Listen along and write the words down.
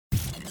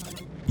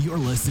You're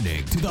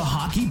listening to the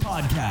Hockey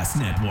Podcast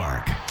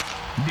Network.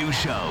 New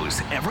shows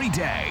every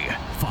day.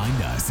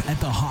 Find us at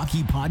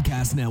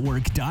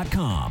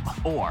thehockeypodcastnetwork.com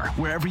or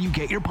wherever you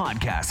get your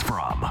podcasts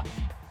from.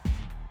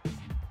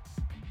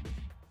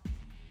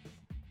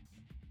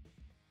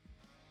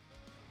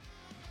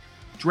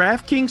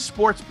 DraftKings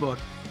Sportsbook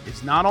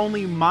is not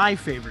only my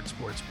favorite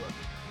sportsbook,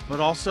 but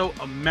also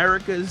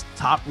America's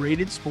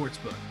top-rated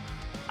sportsbook.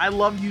 I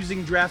love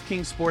using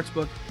DraftKings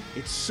Sportsbook.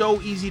 It's so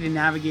easy to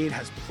navigate,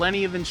 has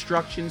plenty of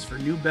instructions for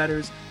new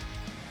bettors,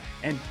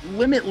 and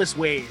limitless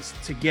ways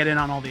to get in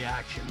on all the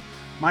action.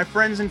 My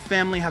friends and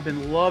family have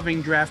been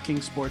loving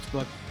DraftKings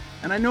Sportsbook,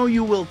 and I know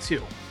you will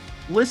too.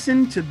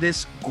 Listen to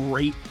this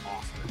great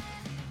offer.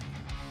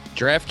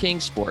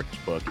 DraftKings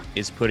Sportsbook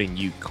is putting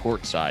you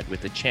courtside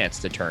with a chance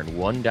to turn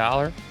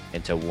 $1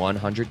 into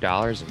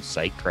 $100 in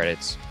site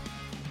credits.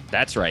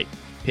 That's right.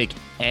 Pick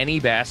any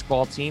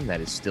basketball team that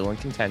is still in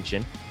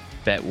contention,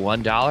 bet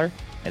 $1,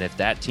 and if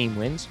that team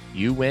wins,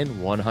 you win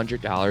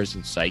 $100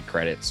 in site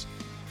credits.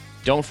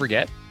 Don't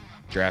forget,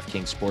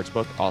 DraftKings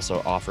Sportsbook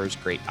also offers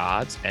great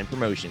odds and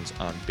promotions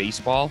on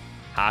baseball,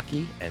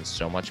 hockey, and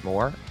so much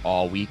more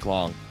all week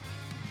long.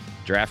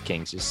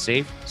 DraftKings is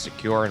safe,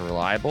 secure, and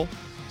reliable,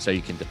 so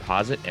you can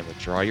deposit and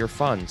withdraw your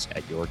funds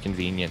at your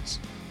convenience.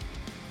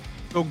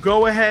 So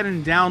go ahead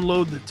and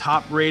download the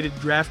top-rated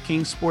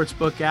DraftKings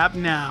Sportsbook app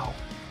now.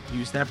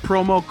 Use that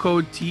promo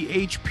code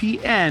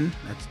THPN,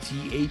 that's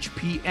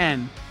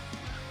THPN,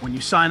 when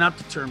you sign up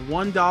to turn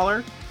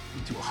 $1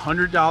 into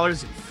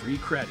 $100 in free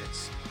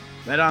credits.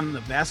 Bet on the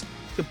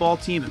basketball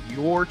team of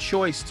your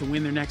choice to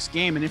win their next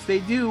game, and if they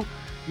do,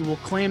 you will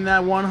claim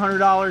that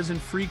 $100 in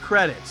free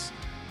credits.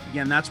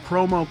 Again, that's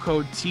promo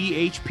code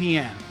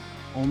THPN.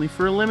 Only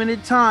for a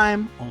limited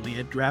time, only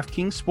at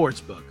DraftKings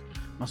Sportsbook.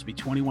 Must be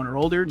 21 or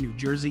older, New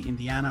Jersey,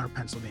 Indiana, or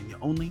Pennsylvania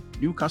only.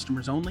 New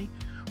customers only.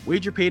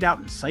 Wager paid out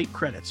in site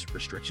credits.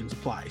 Restrictions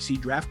apply. See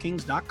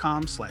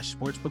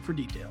DraftKings.com/sportsbook for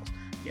details.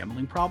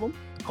 Gambling problem?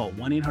 Call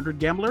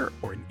 1-800-GAMBLER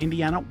or in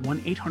Indiana,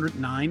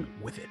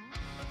 1-800-9-WITH-IT.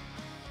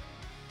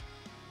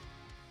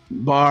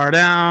 Bar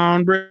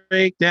down,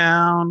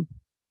 breakdown.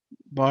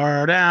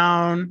 Bar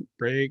down,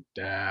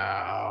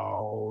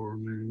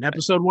 breakdown.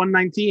 Episode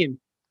 119.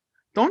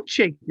 Don't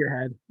shake your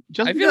head.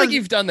 I feel like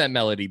you've done that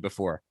melody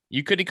before.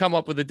 You couldn't come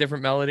up with a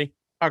different melody?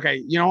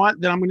 Okay, you know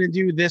what? Then I'm going to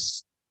do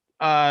this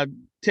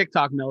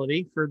TikTok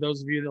melody for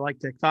those of you that like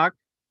TikTok.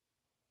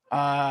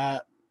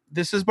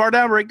 This is Bar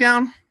Down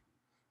Breakdown.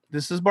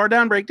 This is Bar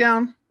Down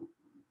Breakdown.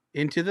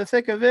 Into the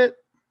thick of it.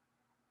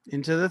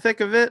 Into the thick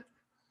of it.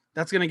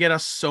 That's going to get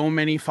us so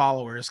many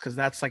followers because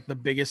that's like the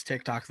biggest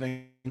TikTok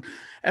thing.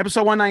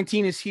 Episode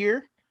 119 is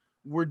here.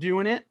 We're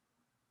doing it.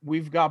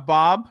 We've got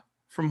Bob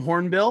from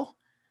Hornbill.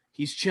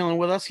 He's chilling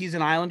with us. He's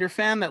an Islander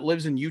fan that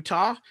lives in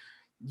Utah.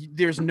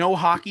 There's no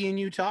hockey in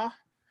Utah.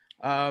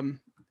 And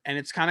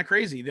it's kind of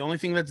crazy. The only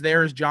thing that's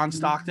there is John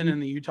Stockton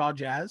and the Utah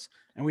Jazz.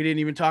 And we didn't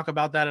even talk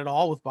about that at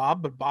all with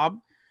Bob, but Bob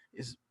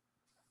is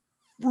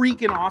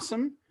freaking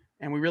awesome.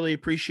 And we really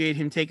appreciate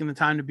him taking the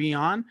time to be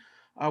on.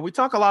 We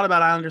talk a lot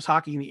about Islanders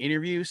hockey in the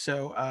interview.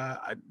 So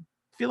I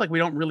feel like we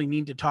don't really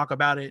need to talk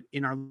about it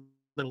in our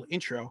little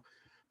intro,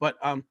 but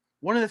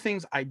one of the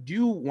things I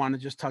do want to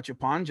just touch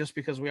upon, just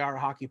because we are a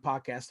hockey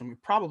podcast and we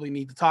probably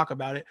need to talk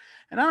about it.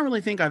 And I don't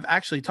really think I've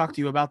actually talked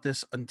to you about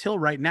this until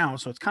right now.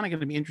 So it's kind of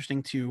going to be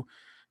interesting to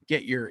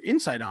get your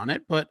insight on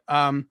it. But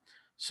Mark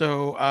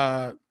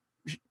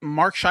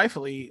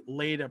Scheifele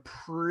laid a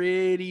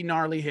pretty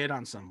gnarly hit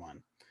on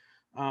someone.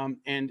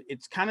 And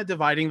it's kind of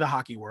dividing the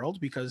hockey world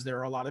because there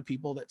are a lot of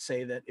people that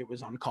say that it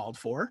was uncalled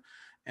for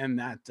and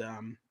that,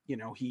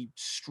 he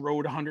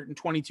strode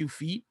 122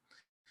 feet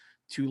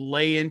to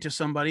lay into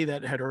somebody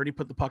that had already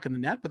put the puck in the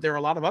net. But there are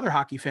a lot of other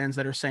hockey fans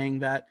that are saying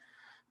that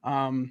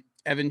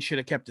Evan should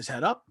have kept his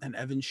head up and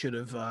Evan should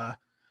have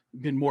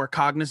been more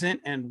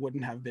cognizant and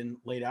wouldn't have been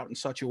laid out in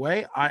such a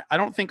way. I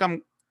don't think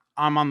I'm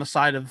on the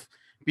side of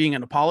being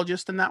an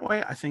apologist in that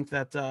way. I think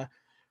that I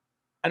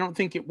don't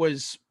think it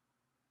was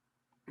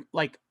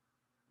like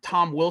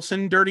Tom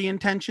Wilson dirty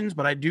intentions,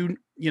 but I do,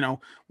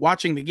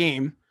 watching the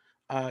game,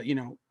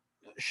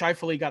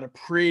 Scheifele got a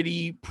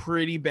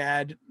pretty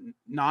bad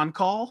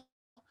non-call.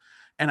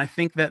 And I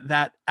think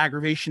that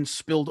aggravation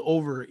spilled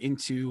over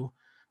into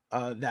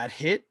that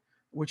hit,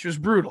 which was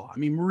brutal. I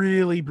mean,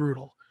 really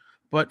brutal.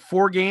 But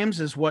 4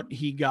 games is what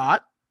he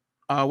got.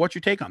 What's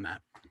your take on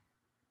that?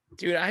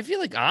 Dude, I feel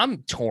like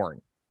I'm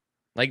torn.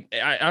 Like,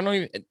 I don't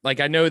even, like,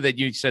 I know that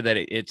you said that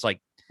it's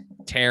like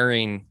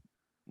tearing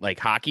like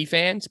hockey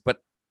fans,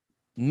 but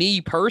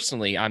me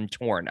personally, I'm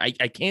torn. I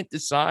can't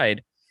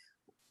decide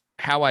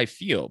how I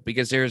feel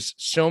because there's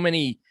so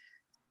many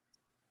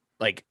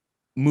like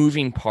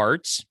moving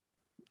parts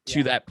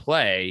to that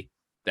play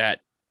that,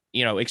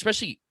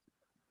 especially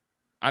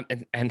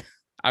and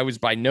I was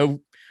by no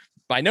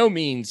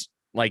means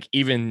like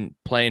even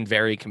playing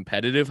very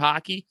competitive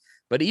hockey,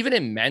 but even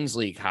in men's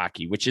league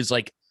hockey, which is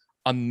like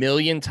a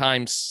million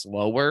times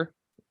slower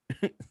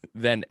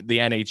than the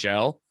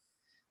NHL,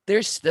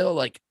 there's still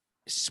like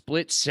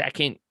split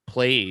second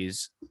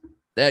plays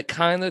that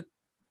kind of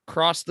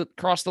cross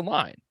the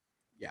line.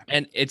 Yeah.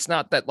 And it's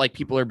not that like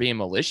people are being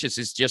malicious.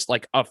 It's just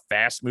like a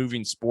fast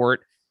moving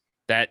sport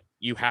that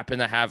you happen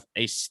to have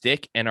a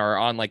stick and are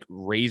on like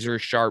razor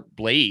sharp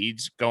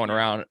blades going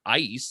around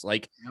ice.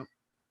 Like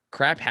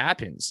crap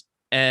happens.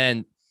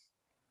 And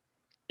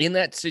in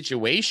that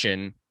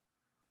situation,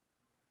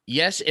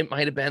 yes, it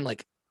might have been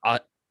like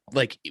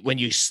when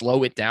you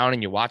slow it down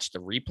and you watch the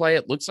replay,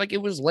 it looks like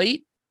it was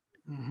late.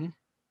 Mm-hmm.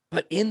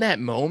 But in that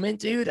moment,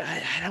 dude,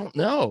 I don't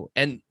know.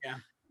 And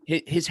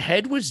his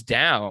head was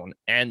down.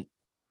 And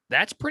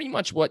that's pretty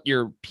much what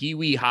your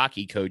peewee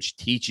hockey coach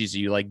teaches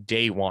you like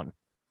day one.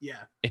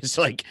 Yeah. It's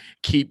like,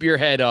 keep your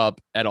head up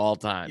at all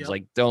times.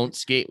 Like, don't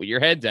skate with your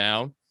head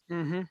down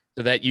so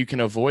that you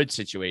can avoid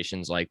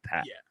situations like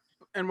that. Yeah.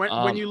 And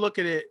when you look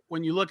at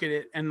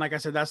it, and like I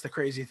said, that's the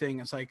crazy thing.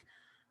 It's like,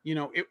 you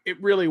know,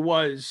 it really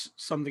was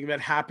something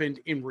that happened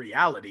in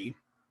reality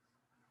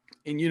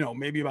in, you know,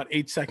 maybe about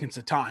 8 seconds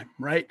of time.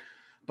 Right.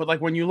 But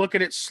like when you look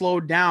at it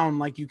slowed down,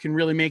 like you can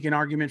really make an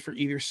argument for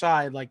either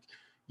side. Like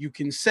you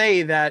can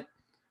say that,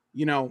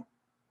 you know,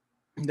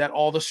 that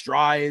all the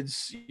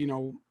strides, you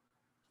know,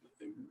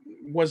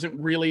 wasn't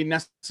really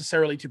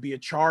necessarily to be a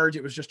charge.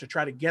 It was just to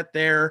try to get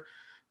there,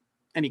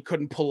 and he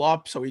couldn't pull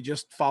up. So he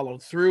just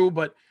followed through.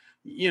 But,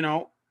 you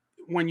know,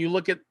 when you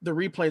look at the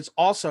replays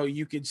also,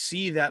 you could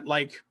see that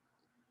like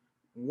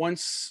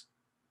once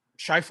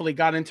Scheifele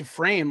got into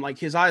frame, like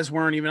his eyes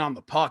weren't even on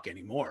the puck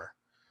anymore.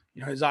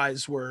 You know, his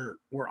eyes were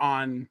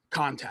on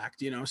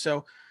contact, you know?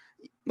 So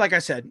like I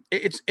said,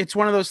 it's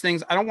one of those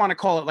things. I don't want to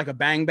call it like a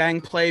bang bang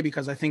play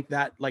because I think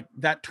that like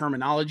that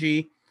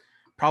terminology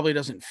probably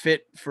doesn't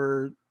fit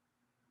for,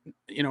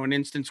 you know, an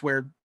instance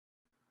where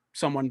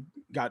someone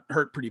got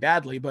hurt pretty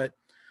badly. But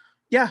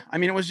yeah, I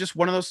mean, it was just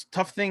one of those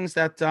tough things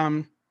that,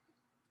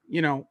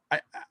 you know,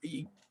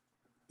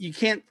 you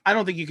can't, I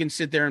don't think you can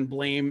sit there and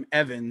blame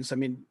Evans. I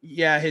mean,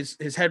 yeah,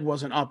 his head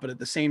wasn't up, but at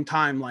the same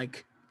time,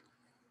 like,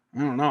 I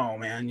don't know,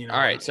 man, you know. All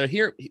right. So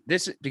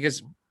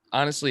because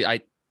honestly,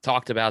 I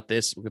talked about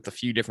this with a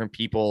few different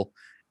people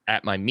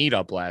at my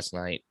meetup last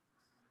night.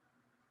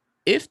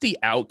 If the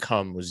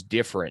outcome was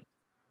different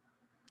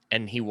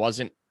and he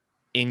wasn't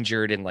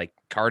injured and like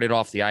carted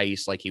off the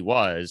ice like he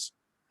was,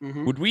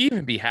 would we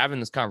even be having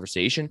this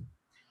conversation?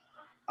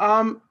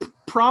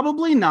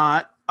 Probably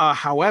not.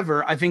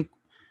 However, I think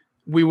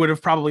we would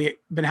have probably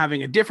been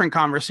having a different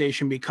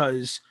conversation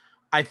because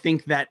I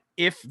think that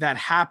if that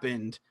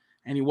happened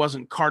and he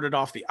wasn't carted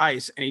off the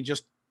ice and he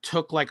just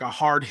took like a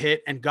hard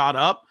hit and got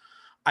up,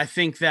 I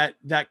think that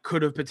that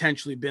could have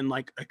potentially been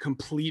like a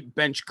complete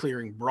bench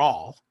clearing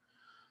brawl.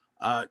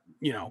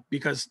 You know,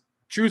 because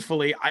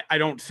truthfully, I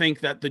don't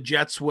think that the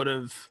Jets would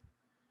have,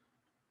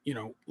 you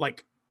know,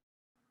 like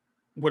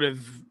would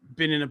have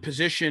been in a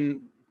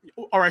position,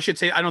 or I should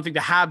say, I don't think the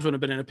Habs would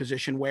have been in a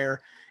position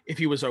where if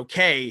he was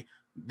okay,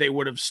 they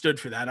would have stood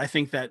for that. I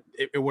think that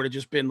it would have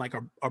just been like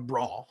a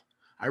brawl.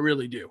 I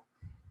really do.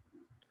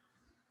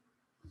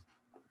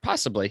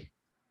 Possibly.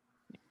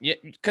 Yeah,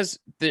 because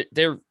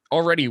there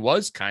already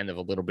was kind of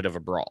a little bit of a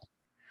brawl.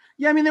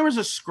 Yeah, I mean, there was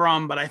a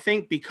scrum, but I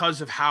think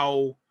because of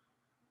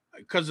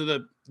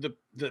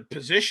the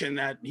position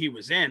that he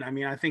was in, I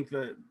mean, I think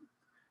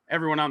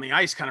everyone on the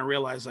ice kind of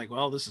realized like,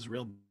 well, this is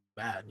real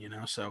bad, you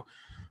know? So,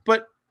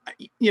 but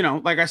you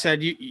know, like I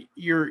said,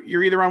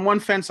 you're either on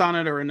one fence on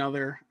it or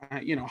another.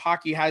 You know,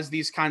 hockey has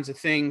these kinds of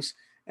things.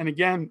 And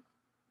again,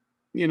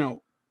 you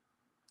know,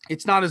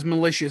 it's not as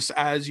malicious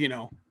as, you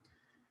know,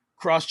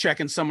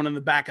 cross-checking someone in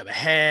the back of the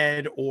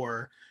head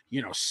or,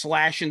 you know,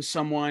 slashing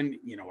someone,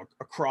 you know,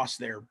 across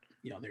their,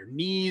 you know, their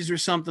knees or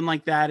something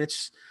like that.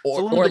 It's a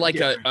little bit like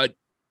different.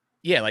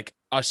 like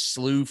a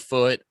slew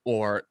foot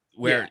or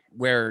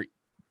where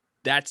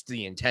that's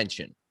the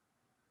intention.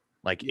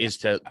 Like is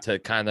to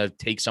kind of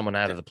take someone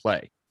out of the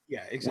play.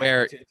 Yeah, exactly.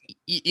 Where,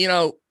 you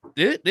know,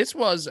 this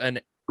was an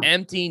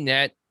empty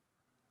net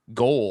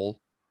goal.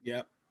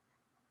 Yep.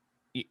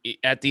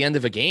 At the end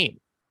of a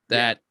game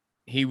that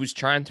he was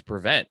trying to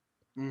prevent.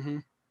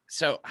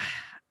 So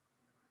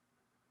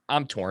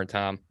I'm torn,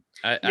 Tom.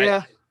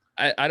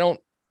 I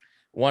don't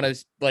want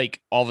to like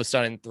all of a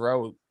sudden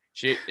throw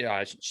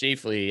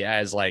Scheifele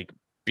as like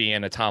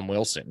being a Tom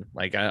Wilson.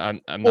 Like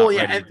I'm not. Well,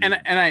 yeah,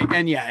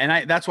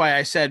 and that's why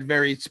I said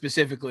very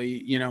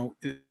specifically, you know,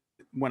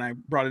 when I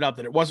brought it up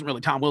that it wasn't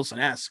really Tom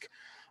Wilson-esque.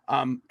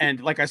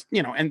 And like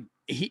and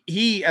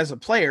he as a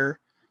player,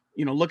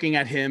 you know, looking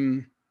at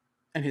him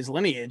and his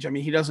lineage, I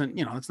mean, he doesn't,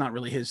 you know, it's not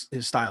really his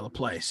style of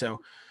play.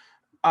 So,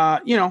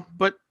 you know,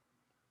 but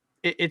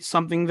it's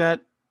something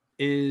that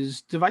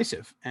is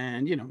divisive,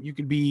 and you know, you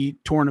could be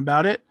torn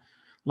about it,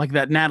 like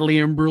that Natalie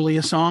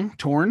Imbruglia song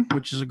 "Torn,"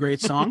 which is a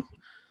great song.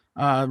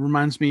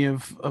 Reminds me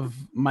of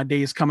my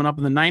days coming up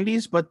in the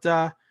 90s, but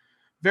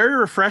very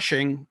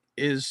refreshing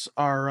is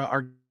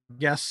our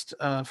guest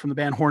from the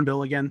band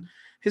Hornbill. Again,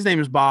 his name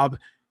is Bob.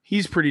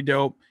 He's pretty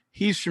dope.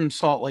 He's from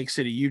Salt Lake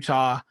City,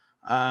 Utah.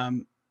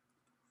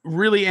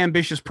 Really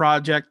ambitious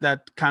project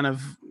that kind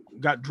of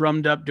got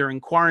drummed up during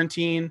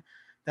quarantine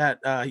that,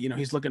 you know,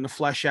 he's looking to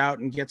flesh out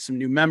and get some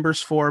new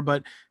members for.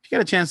 But if you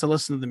get a chance to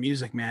listen to the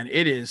music, man,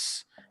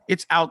 it's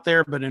it's out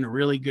there, but in a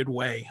really good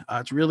way.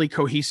 It's really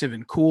cohesive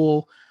and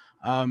cool.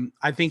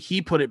 I think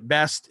he put it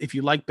best. If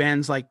you like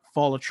bands like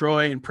Fall of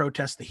Troy and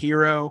Protest the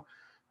Hero,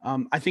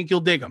 I think you'll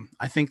dig them.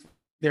 I think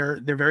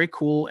they're very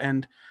cool,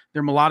 and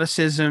their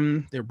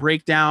melodicism, their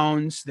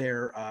breakdowns,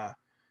 their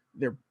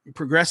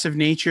progressive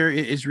nature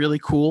is really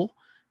cool,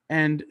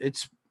 and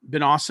it's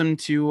been awesome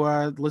to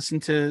listen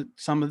to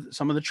some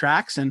of the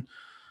tracks, and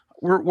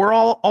we're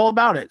all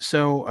about it.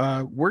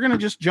 So we're gonna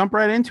just jump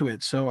right into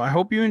it. So I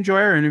hope you enjoy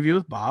our interview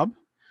with Bob.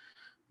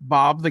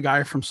 Bob, the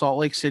guy from Salt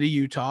Lake City,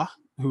 Utah,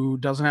 who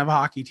doesn't have a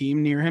hockey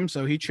team near him,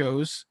 so he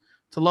chose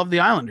to love the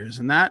Islanders,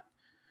 and that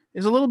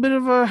is a little bit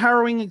of a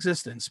harrowing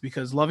existence,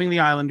 because loving the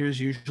Islanders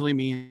usually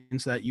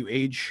means that you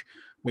age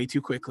way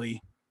too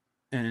quickly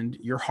and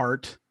your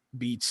heart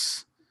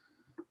beats.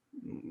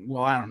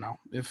 Well, I don't know.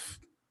 If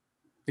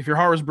your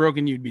heart was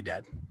broken, you'd be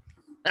dead.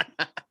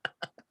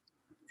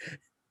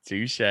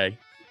 Touche.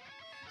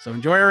 So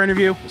enjoy our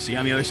interview. We'll see you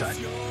on the other side.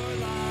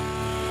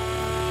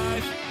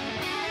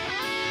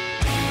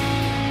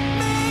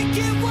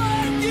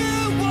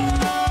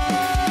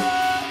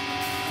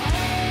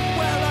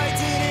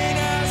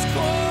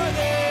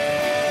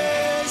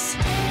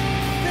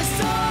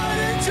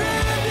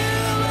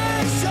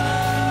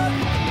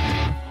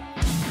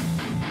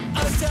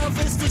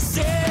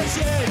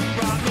 Decision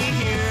brought me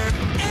here,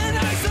 and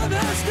I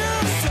somehow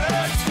still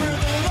search for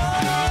the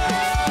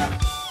love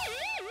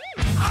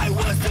I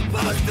was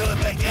supposed to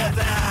be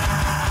given.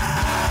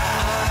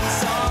 I'm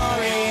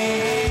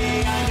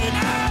sorry, I'm an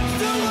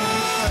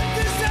absolute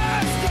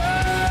disaster.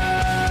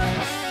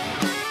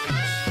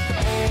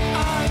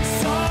 I'm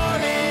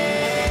sorry,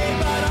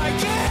 but I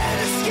can't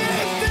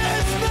escape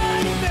this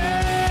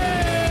nightmare.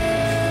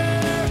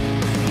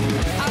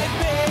 I've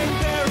been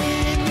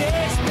buried in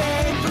this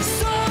pain for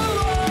so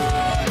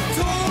long,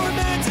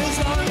 torment as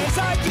long as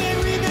I can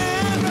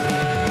remember.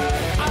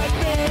 I've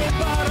been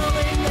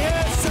bottling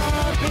this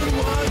up and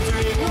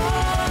wondering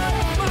why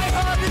my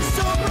heart is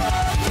so broken.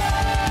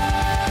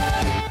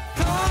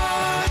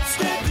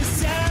 Constant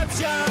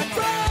deception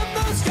from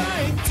those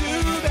trying to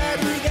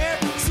better their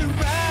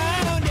surroundings.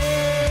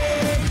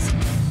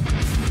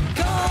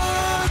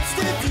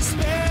 Constant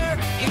despair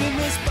in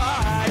this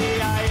body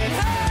I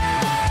inhabit.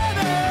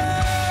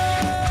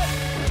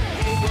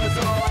 It was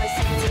all I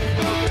seemed to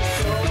know for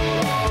so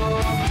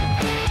long.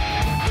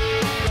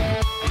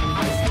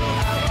 I still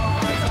have a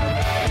hard time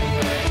letting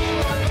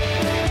anyone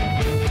in.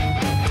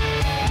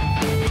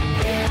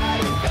 It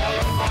hadn't felt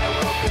like my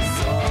world for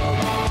so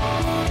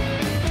long.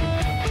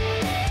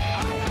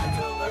 I had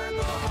to learn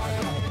the hard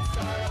way and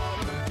start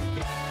over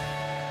again.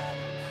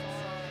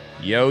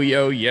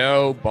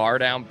 Yo, Bar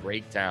Down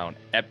Breakdown,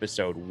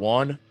 episode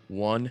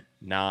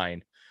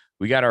 119.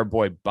 We got our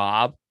boy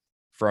Bob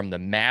from the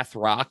math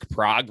rock,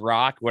 prog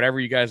rock, whatever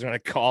you guys want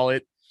to call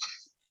it.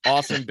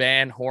 Awesome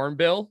band,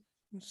 Hornbill.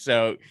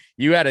 So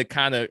you had to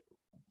kind of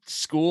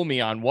school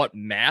me on what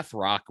math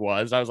rock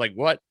was. I was like,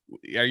 what?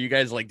 Are you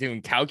guys like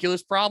doing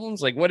calculus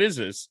problems? Like, what is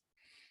this?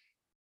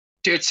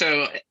 Dude,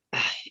 so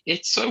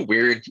it's so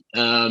weird.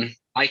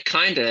 I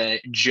kind of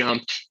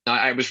jumped.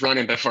 I was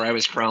running before I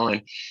was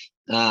crawling.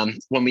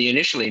 When we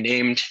initially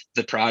named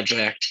the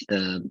project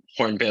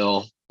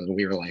Hornbill,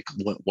 we were like,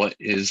 what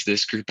is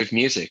this group of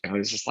music? I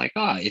was just like,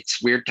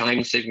 it's weird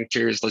time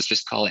signatures. Let's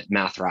just call it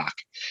math rock.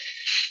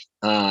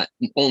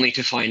 Only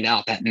to find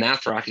out that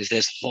math rock is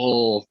this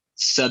whole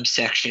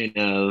subsection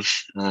of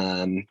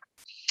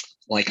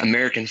like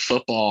American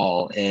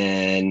football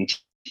and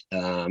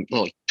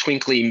little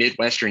twinkly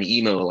Midwestern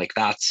emo. Like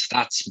that's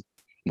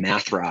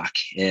math rock.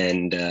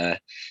 And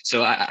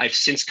so I've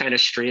since kind of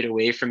strayed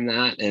away from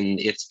that, and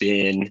it's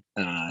been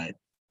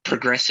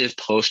progressive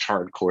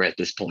post-hardcore at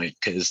this point,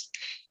 because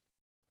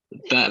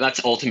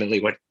that's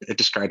ultimately what it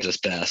describes us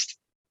best.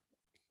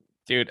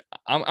 Dude,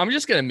 I'm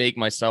just gonna make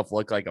myself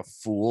look like a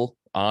fool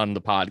on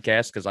the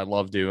podcast because I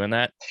love doing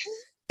that.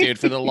 Dude,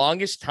 for the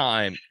longest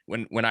time,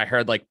 when I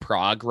heard like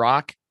prog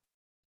rock,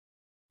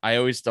 I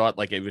always thought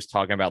like it was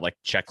talking about like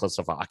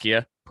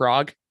Czechoslovakia,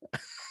 Prague.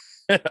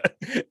 And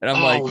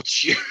I'm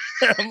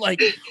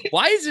like,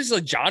 why is this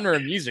a genre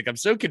of music? I'm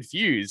so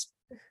confused.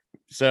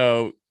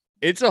 So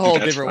it's a whole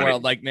different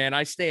world. Like, man,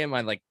 I stay in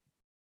my like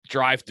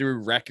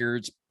drive-through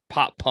records,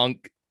 pop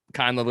punk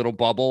kind of little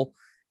bubble,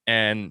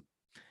 and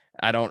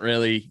I don't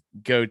really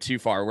go too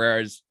far.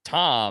 Whereas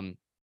Tom,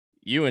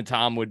 you and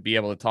Tom would be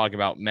able to talk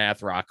about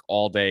math rock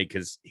all day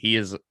because he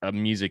is a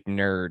music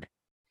nerd.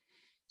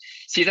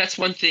 See, that's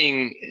one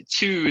thing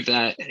too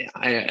that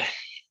I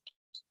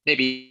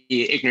maybe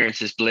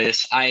ignorance is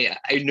bliss. I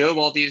know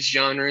all these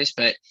genres,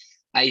 but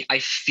I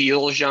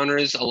feel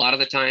genres a lot of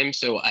the time.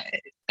 So I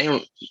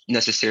don't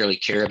necessarily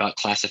care about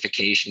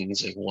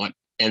classifications and what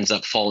ends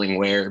up falling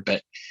where.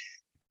 But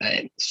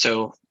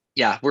so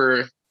yeah,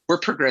 we're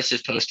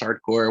progressive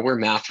post-hardcore, we're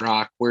math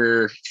rock,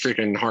 we're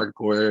freaking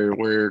hardcore,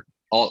 we're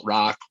alt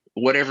rock,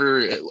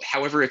 whatever,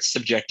 however it's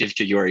subjective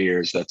to your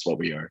ears, that's what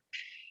we are.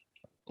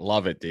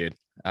 Love it, dude.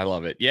 I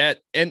love it. Yeah.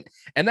 And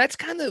that's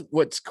kind of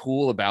what's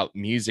cool about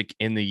music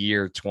in the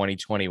year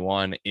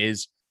 2021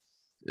 is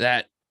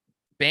that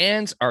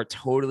bands are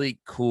totally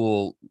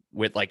cool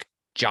with like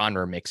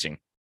genre mixing.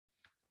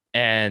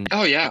 And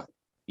Oh yeah.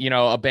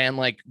 a band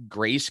like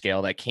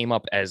Grayscale that came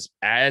up as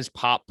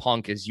pop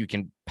punk as you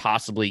can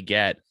possibly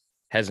get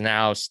has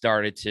now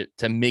started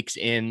to mix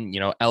in,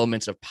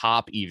 elements of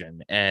pop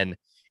even. And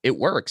it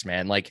works,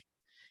 man. Like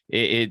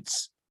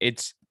it's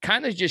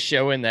kind of just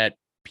showing that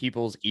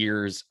people's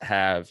ears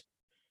have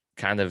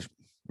kind of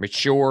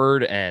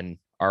matured and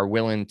are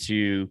willing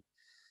to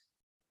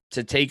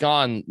take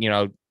on,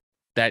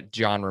 that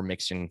genre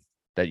mixing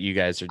that you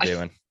guys are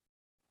doing.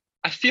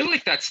 I feel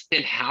like that's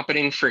been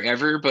happening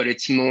forever, but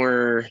it's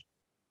more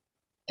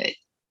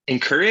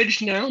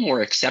encouraged now,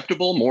 more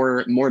acceptable,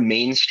 more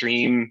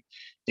mainstream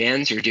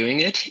bands are doing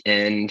it,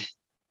 and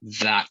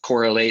that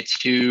correlates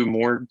to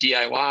more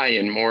DIY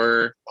and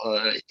more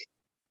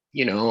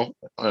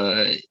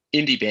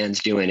indie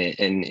bands doing it.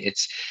 And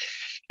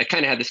I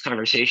kind of had this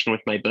conversation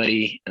with my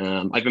buddy.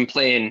 I've been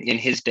playing in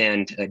his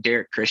band,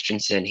 Derek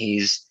Christensen.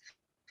 He's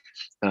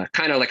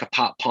kind of like a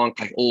pop punk,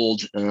 like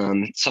old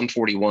Sum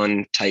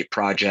 41 type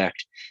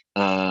project.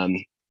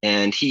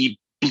 And he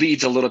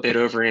bleeds a little bit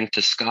over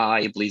into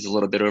ska. He bleeds a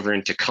little bit over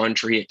into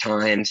country at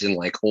times, and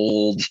like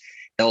old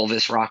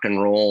Elvis rock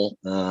and roll.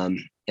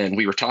 And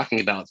we were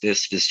talking about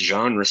this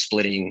genre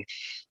splitting,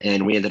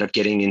 and we ended up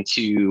getting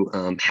into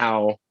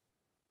how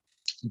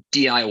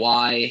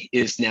DIY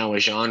is now a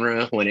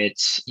genre when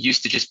it's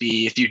used to just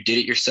be if you did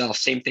it yourself.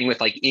 Same thing with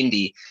like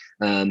indie.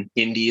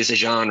 Indie is a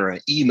genre.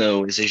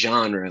 Emo is a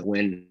genre.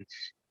 When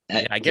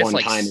I guess one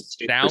like time it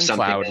stood for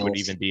something SoundCloud would else.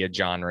 even be a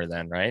genre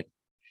then, right?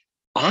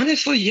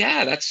 Honestly,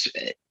 yeah,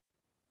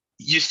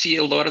 you see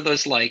a lot of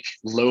those like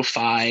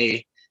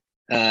lo-fi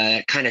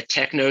kind of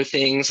techno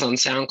things on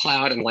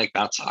SoundCloud, and like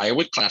I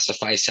would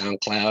classify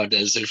SoundCloud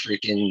as a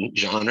freaking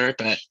genre.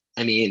 But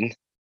I mean,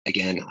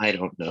 again, I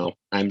don't know.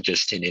 I'm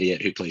just an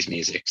idiot who plays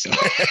music. So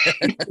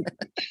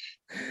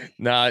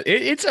No,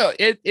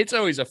 it's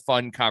always a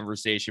fun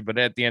conversation, but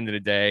at the end of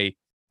the day,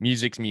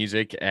 music's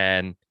music.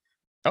 And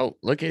oh,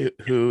 look at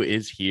who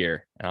is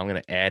here. And I'm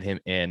gonna add him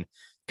in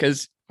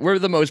because we're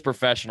the most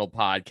professional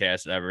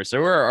podcast ever.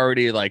 So we're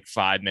already like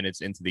 5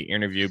 minutes into the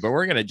interview, but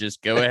we're gonna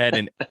just go ahead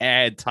and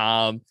add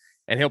Tom.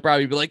 And he'll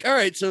probably be like, all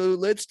right, so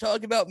let's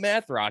talk about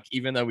math rock,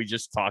 even though we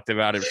just talked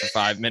about it for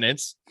 5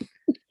 minutes.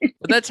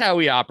 But that's how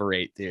we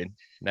operate, dude.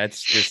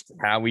 That's just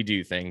how we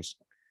do things.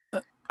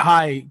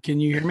 Hi, can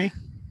you hear me?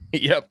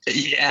 Yep.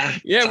 yeah,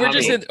 We're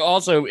Tommy. just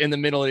also in the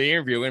middle of the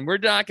interview, and we're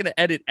not going to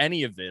edit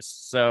any of this.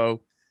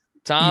 So,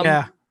 Tom,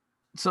 Yeah.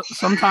 So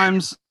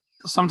sometimes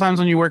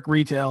when you work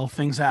retail,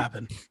 things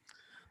happen,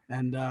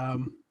 and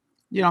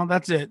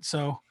that's it.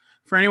 So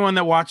for anyone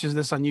that watches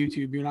this on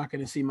YouTube, you're not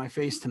going to see my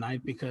face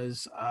tonight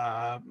because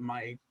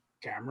my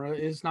camera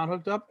is not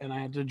hooked up, and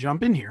I had to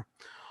jump in here.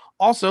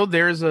 Also,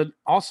 there's a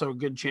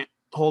good chance.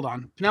 Hold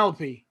on,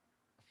 Penelope,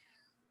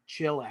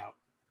 chill out.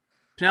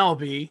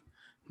 Penelope,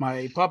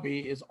 my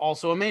puppy, is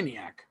also a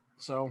maniac,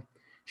 so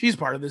she's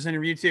part of this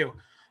interview too.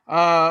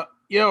 So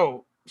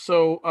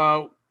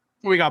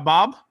we got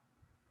Bob.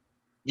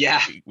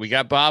 Yeah. we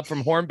got Bob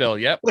from Hornbill.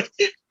 Yep.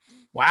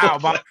 Wow,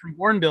 Bob from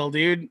Hornbill,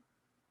 dude.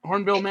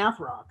 Hornbill Math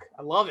Rock.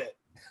 I love it.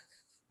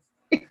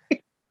 Well,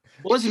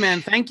 listen,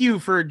 man, thank you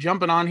for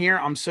jumping on here.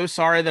 I'm so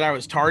sorry that I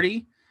was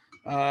tardy.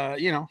 Shit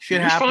You're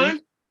happens.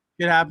 fine.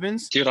 It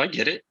happens. Dude, I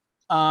get it.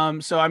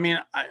 So I mean,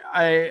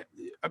 I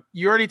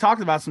you already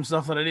talked about some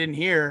stuff that I didn't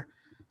hear.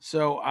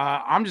 So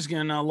I'm just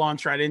gonna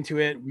launch right into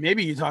it.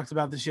 Maybe you talked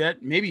about this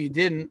yet, maybe you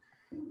didn't.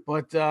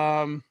 But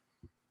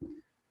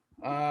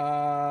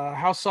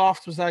how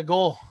soft was that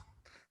goal?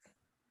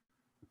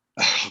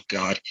 Oh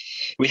God,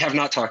 we have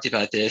not talked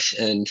about this,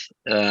 and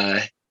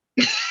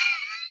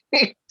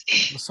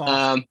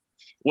Soft.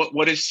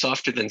 what is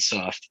softer than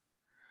soft?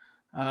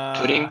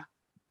 Pudding?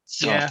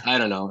 Soft. yeah. I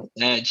don't know.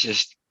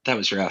 That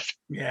was rough.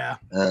 Yeah.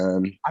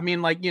 Um, I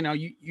mean, like, you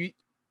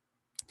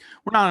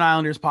we're not an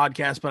Islanders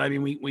podcast, but I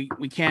mean,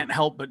 we can't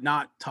help but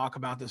not talk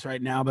about this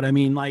right now. But I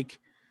mean, like,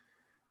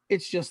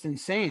 it's just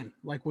insane.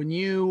 Like when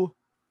you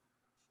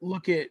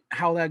look at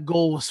how that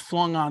goal was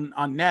flung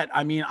on net,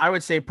 I mean, I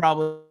would say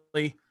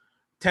probably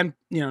 10%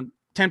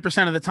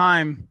 of the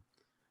time,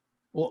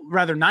 well,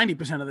 rather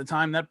 90% of the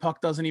time, that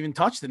puck doesn't even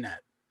touch the net.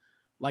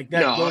 Like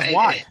that goes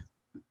wide.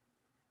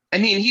 I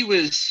mean, he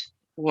was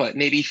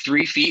maybe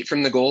 3 feet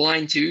from the goal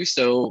line too.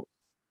 So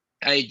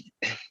I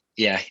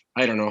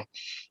don't know.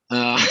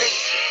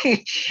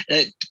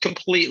 It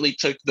completely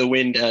took the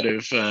wind out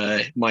of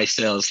my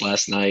sails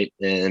last night,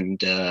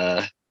 and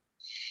it's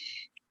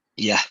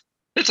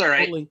all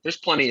right. Totally. There's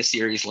plenty of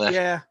series left.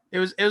 Yeah, it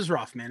was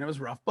rough, man. It was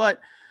rough, but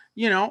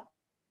you got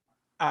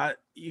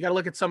to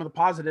look at some of the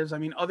positives. I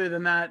mean, other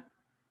than that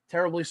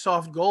terribly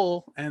soft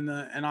goal and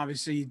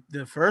obviously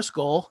the first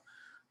goal,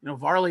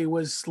 Varley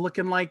was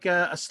looking like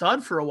a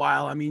stud for a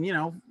while. I mean,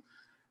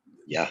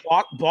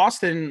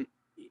 Boston,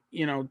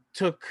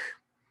 took,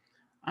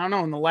 I don't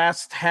know, in the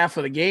last half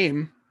of the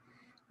game,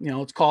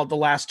 let's call it the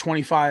last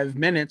 25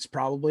 minutes,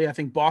 probably. I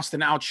think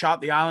Boston outshot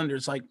the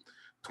Islanders like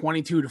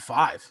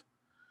 22-5.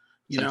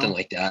 Something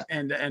like that.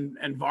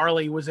 And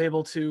Varley was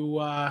able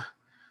to,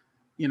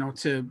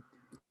 to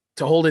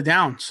hold it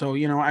down. So,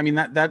 I mean,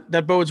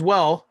 that bodes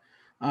well.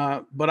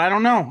 But I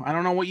don't know. I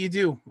don't know what you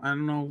do. I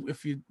don't know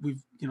if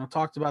we've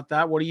talked about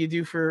that. What do you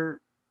do for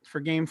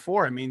game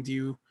 4? I mean, do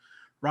you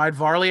ride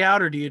Varley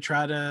out, or do you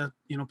try to,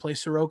 play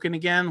Sorokin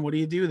again? What do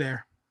you do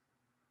there?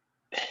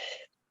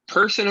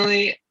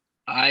 Personally,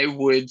 I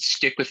would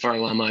stick with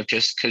Varlamov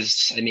just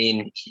because, I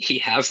mean, he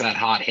has that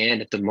hot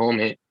hand at the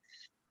moment.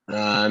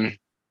 I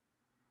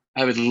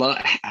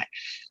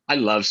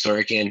love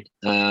Sorokin.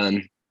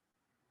 I'm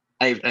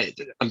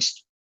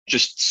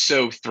just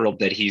so thrilled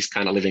that he's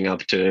kind of living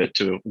up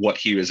to what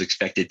he was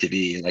expected to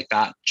be. Like,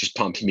 that just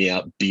pumped me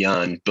up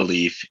beyond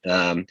belief.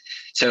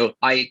 So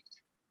I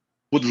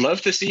would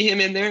love to see him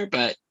in there,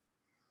 but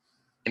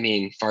I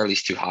mean,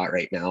 Farley's too hot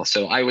right now.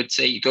 So I would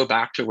say you go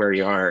back to where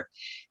you are,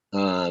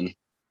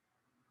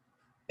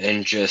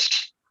 and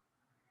just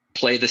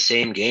play the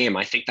same game.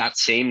 I think that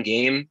same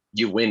game,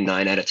 you win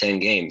 9 out of 10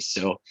 games.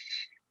 So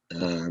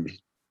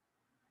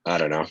I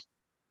don't know.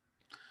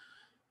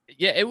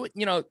 Yeah, it would,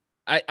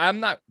 I'm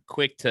not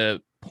quick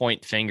to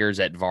point fingers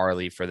at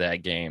Varley for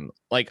that game.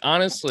 Like,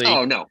 honestly,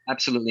 oh no,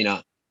 absolutely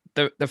not.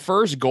 The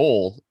first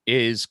goal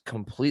is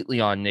completely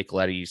on Nick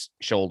Leddy's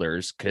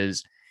shoulders,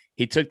 because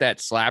he took that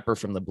slapper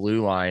from the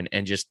blue line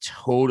and just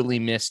totally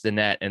missed the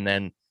net, and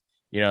then,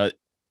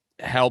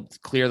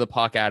 helped clear the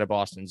puck out of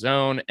Boston's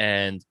zone,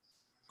 and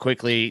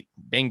quickly,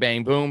 bing,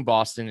 bang, boom.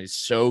 Boston is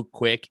so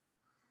quick,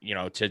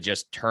 to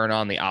just turn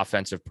on the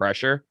offensive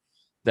pressure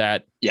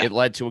that it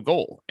led to a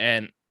goal.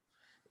 And,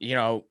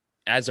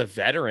 as a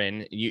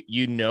veteran,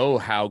 you know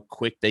how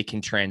quick they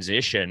can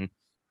transition.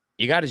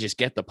 You got to just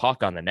get the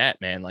puck on the net,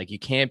 man. Like, you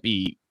can't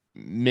be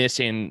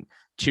missing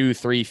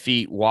 2-3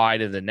 feet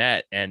wide of the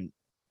net and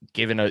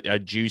giving a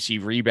juicy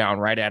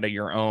rebound right out of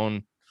your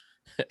own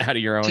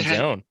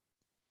zone.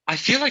 I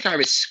feel like I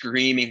was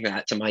screaming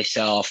that to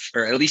myself,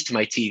 or at least to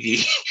my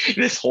TV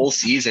this whole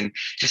season.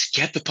 Just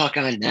get the puck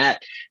on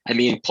net. I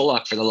mean,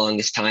 Pulock for the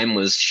longest time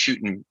was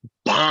shooting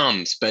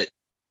bombs, but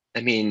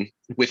I mean,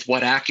 with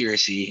what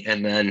accuracy?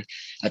 And then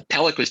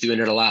Pelech was doing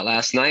it a lot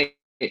last night.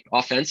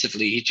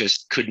 Offensively, he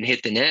just couldn't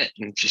hit the net,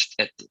 and just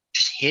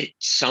hit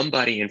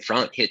somebody in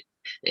front.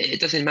 It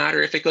doesn't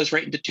matter if it goes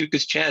right into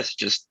Tuukka's chest.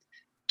 Just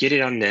get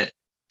it on net.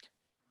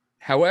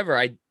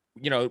 However,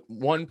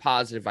 one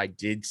positive I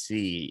did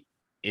see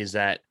is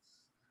that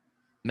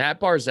Matt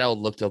Barzal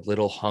looked a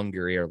little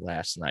hungrier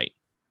last night.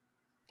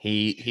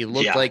 He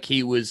looked like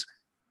he was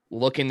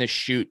looking to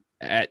shoot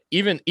at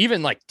even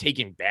like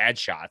taking bad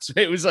shots.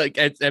 It was like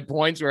at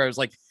points where I was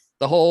like,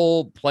 the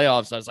whole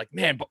playoffs, I was like,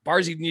 man,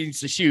 Barzy needs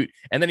to shoot.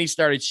 And then he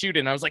started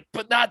shooting. I was like,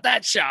 but not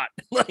that shot.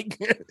 Like,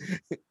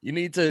 you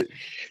need to.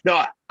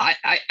 No,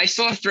 I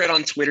saw a thread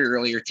on Twitter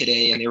earlier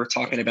today, and they were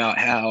talking about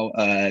how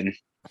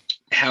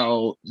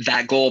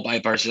that goal by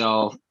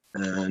Barzal,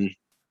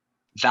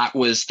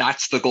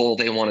 that's the goal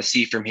they want to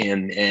see from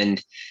him.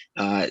 And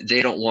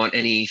they don't want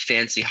any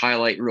fancy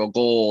highlight reel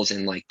goals.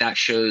 And like, that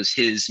shows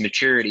his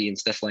maturity and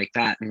stuff like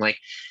that. And like,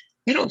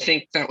 I don't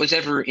think that was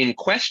ever in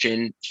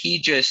question.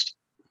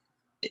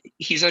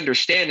 He's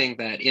understanding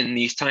that in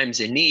these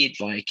times of need,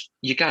 like,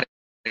 you got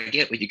to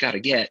get what you got to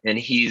get. And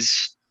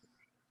he's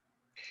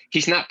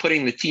not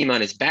putting the team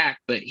on his back,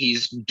 but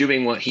he's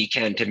doing what he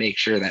can to make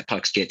sure that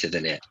pucks get to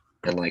the net.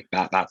 And like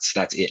that's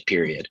it,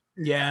 period.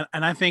 Yeah.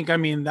 And I think, I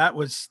mean, that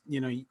was,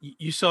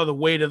 you saw the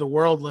weight of the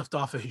world lift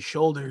off of his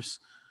shoulders,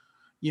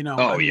 Oh,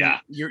 I mean, yeah.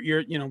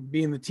 You're,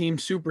 being the team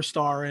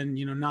superstar and,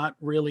 not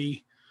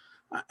really,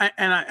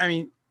 I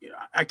mean,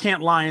 I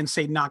can't lie and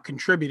say not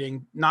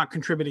contributing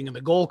in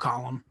the goal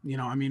column.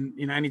 I mean,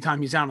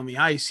 anytime he's out on the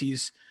ice,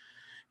 he's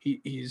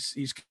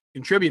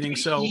contributing.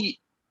 So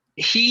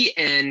he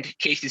and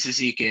Casey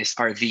Cizikas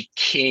are the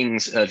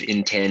kings of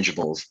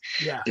intangibles.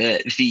 Yeah.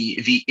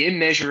 The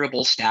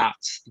immeasurable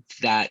stats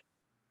that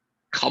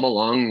come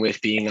along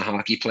with being a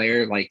hockey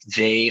player, like,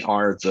 they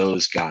are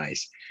those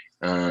guys.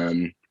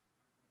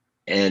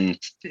 And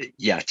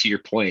yeah, to your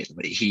point,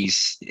 he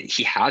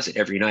has it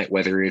every night,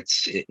 whether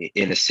it's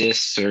in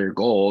assists or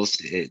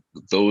goals.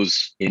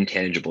 Those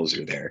intangibles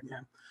are there.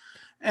 Yeah,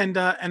 and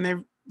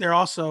they're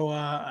also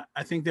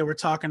I think they were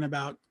talking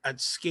about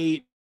at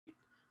skate,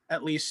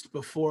 at least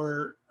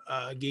before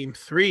game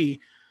 3,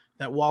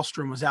 that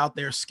Wahlstrom was out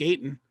there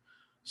skating.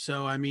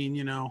 So I mean,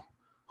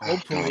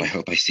 hopefully, oh God, I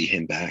hope I see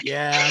him back.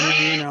 Yeah,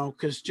 I mean,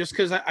 because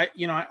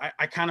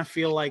I kind of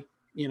feel like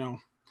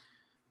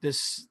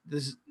this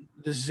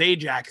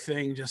Zajac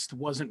thing just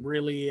wasn't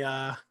really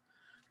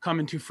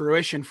coming to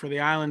fruition for the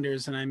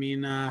Islanders. And I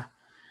mean, I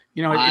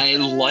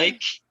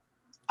like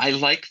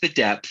the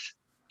depth.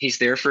 He's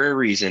there for a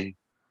reason.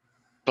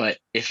 But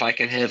if I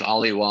can have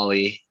Ollie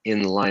Wally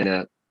in the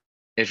lineup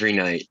every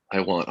night, I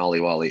want Ollie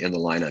Wally in the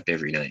lineup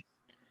every night.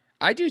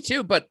 I do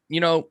too. But,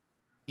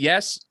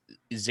 yes,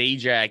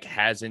 Zajac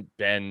hasn't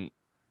been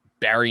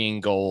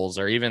burying goals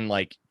or even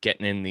like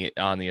getting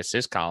on the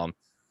assist column.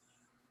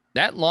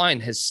 That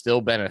line has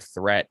still been a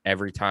threat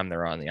every time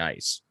they're on the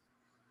ice.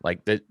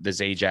 Like the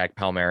Zajac,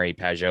 Palmieri,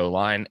 Pajot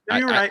line.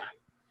 You're right.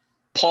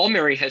 Paul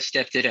Murray has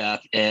stepped it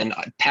up, and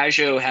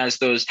Pajot has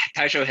those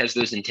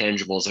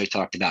intangibles I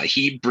talked about.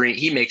 He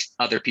makes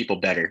other people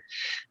better,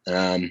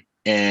 and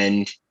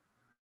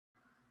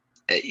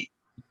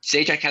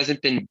Zajac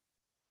hasn't been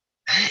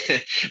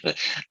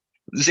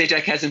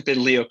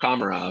Leo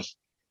Komarov,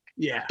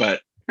 Yeah.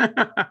 but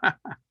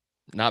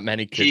Not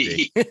many could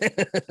He- be.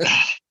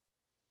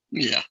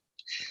 yeah,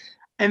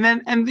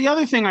 And the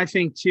other thing I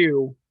think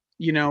too,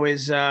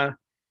 is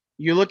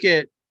you look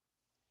at,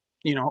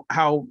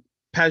 how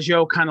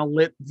Pajot kind of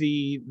lit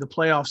the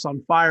playoffs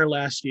on fire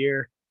last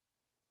year,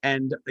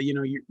 and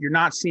you're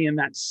not seeing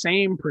that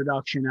same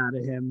production out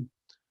of him.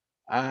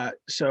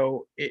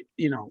 So it,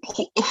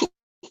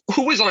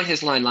 who was on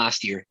his line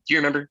last year? Do you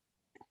remember?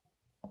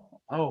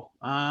 I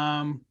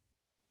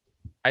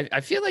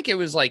feel like it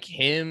was like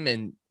him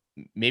and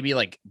maybe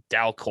like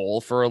Dal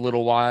Cole for a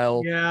little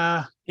while.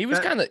 Yeah, He was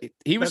that-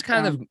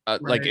 kind of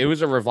like right. it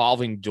was a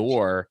revolving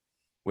door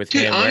with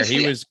Dude, him honestly,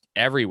 where he was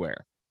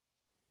everywhere.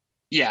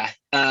 Yeah.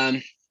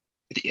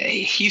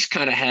 He's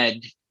kind of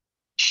had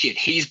shit.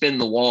 He's been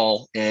the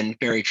wall, and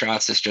Barry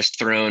Trotz has just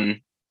thrown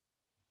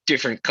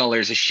different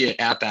colors of shit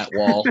at that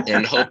wall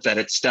and hope that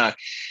it stuck.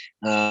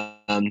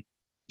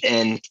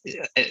 And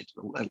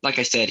like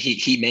I said,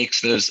 he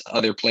makes those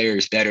other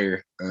players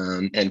better.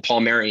 And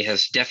Paul Murray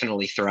has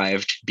definitely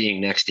thrived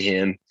being next to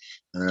him.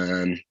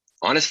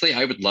 Honestly,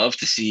 I would love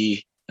to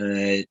see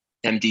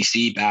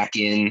MDC back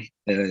in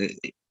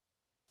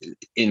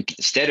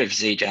instead of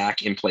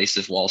Zajac in place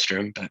of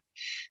Wallstrom, but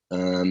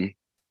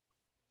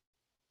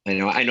I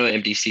know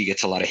MDC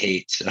gets a lot of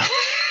hate. So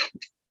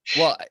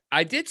Well,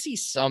 I did see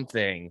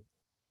something,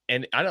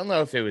 and I don't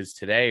know if it was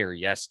today or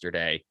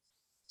yesterday.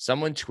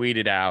 Someone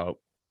tweeted out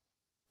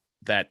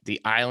that the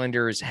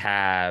Islanders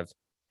have,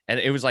 and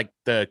it was like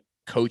the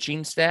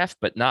coaching staff,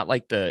 but not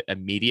like the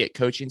immediate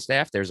coaching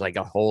staff. There's like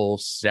a whole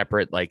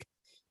separate, like,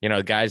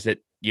 guys that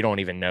you don't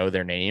even know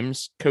their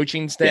names,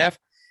 coaching staff.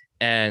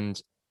 And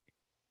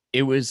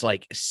it was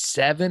like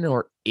 7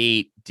 or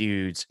 8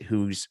 dudes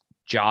whose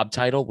job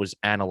title was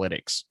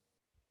analytics.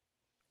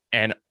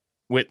 And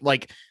with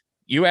like,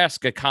 you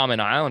ask a common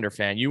Islander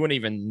fan, you wouldn't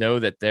even know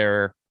that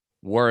there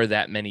were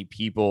that many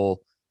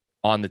people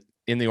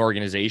in the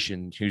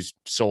organization whose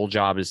sole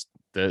job is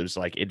those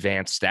like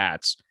advanced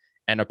stats.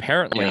 And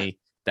apparently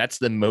that's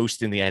the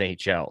most in the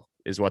NHL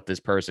is what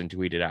this person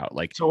tweeted out.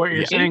 Like, so what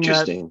you're saying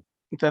interesting.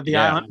 that the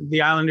Yeah.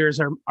 the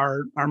Islanders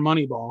are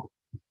Moneyball.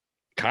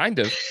 kind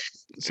of,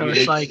 So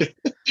it's like,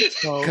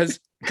 so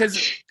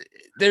because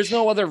there's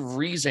no other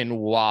reason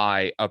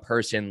why a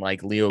person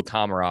like Leo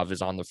Komarov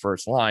is on the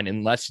first line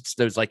unless it's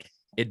those like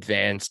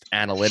advanced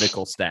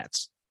analytical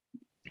stats.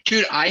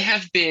 Dude,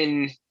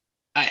 I'm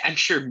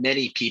sure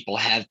many people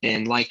have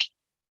been like,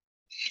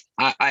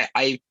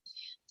 I'm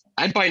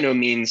by no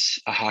means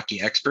a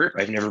hockey expert.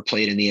 I've never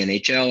played in the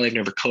NHL. I've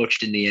never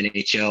coached in the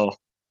NHL.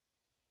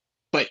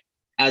 But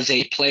as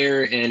a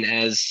player and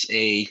as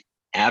a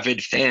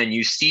avid fan,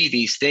 you see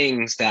these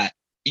things that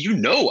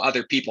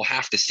other people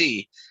have to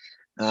see.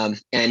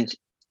 And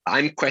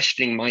I'm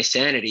questioning my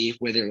sanity,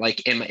 whether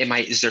like,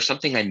 is there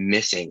something I'm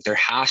missing? There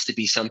has to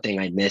be something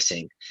I'm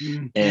missing.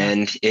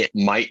 And it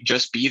might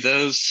just be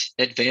those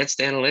advanced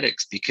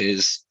analytics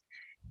because,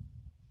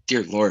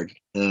 dear Lord,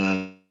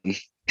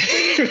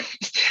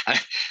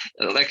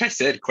 like I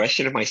said,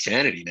 question of my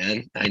sanity,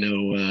 man. I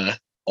know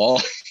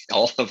all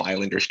of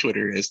Islanders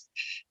Twitter is.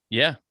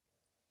 Yeah,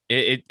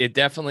 it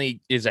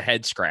definitely is a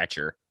head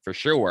scratcher for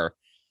sure.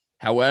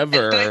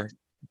 However,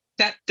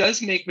 that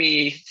does make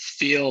me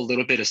feel a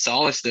little bit of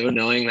solace, though,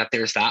 knowing that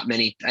there's that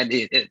many. I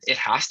mean, it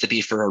has to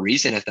be for a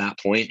reason at that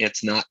point.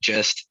 It's not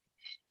just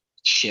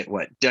shit.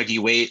 What Dougie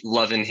Waite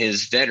loving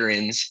his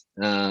veterans.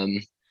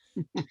 Like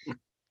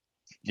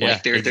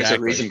there's a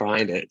reason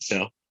behind it.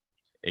 So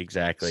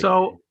exactly.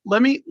 So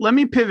let me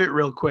pivot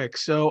real quick.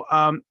 So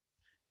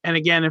and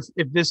again,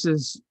 if this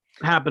is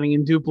happening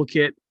in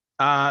duplicate,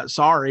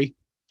 sorry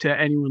to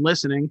anyone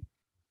listening.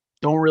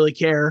 Don't really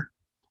care.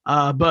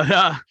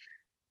 But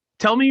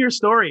tell me your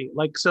story.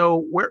 Like,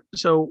 so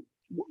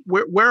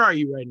where are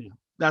you right now?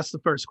 That's the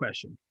first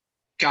question.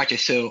 Gotcha.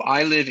 So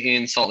I live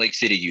in Salt Lake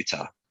City,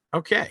 Utah.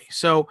 Okay.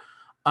 So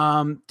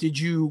did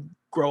you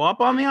grow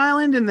up on the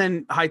island and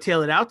then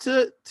hightail it out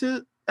to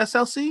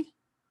SLC?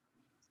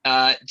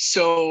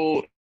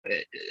 So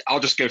I'll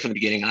just go from the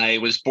beginning. I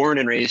was born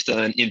and raised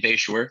in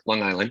Bayshore,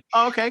 Long Island.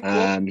 Oh, okay,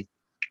 cool.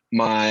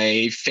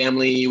 My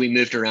family, we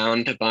moved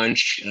around a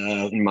bunch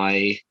in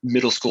my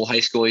middle school, high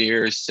school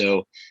years.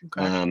 So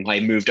I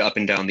moved up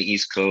and down the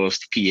East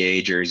Coast,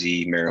 PA,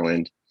 Jersey,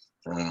 Maryland.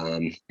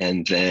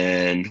 And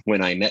then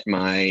when I met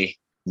my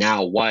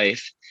now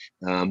wife,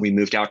 we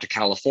moved out to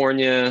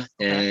California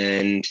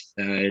and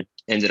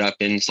ended up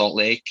in Salt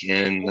Lake.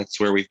 And that's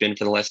where we've been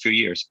for the last few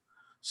years.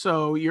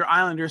 So your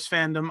Islanders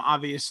fandom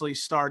obviously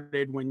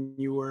started when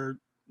you were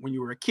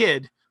a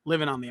kid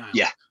living on the island.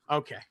 Yeah.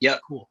 Okay. Yeah.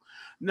 Cool.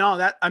 No,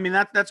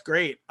 that's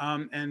great.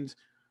 And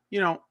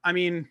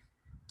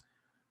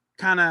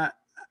kind of,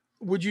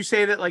 would you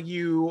say that like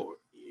your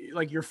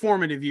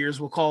formative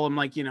years, we'll call them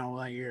like,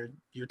 like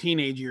your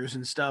teenage years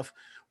and stuff,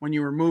 when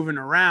you were moving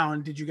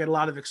around, did you get a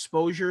lot of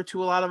exposure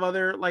to a lot of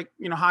other like,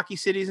 hockey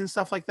cities and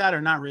stuff like that,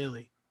 or not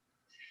really?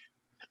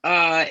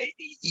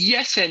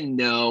 Yes and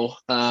no.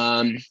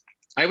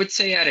 I would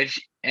say out of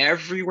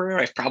everywhere,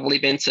 I've probably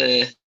been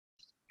to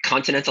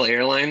Continental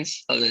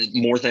Airlines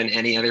more than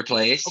any other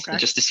place, Okay.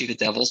 just to see the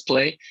Devils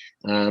play.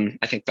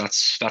 I think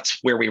that's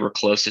where we were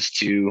closest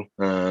to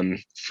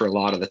for a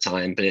lot of the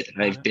time. But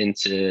I've been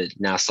to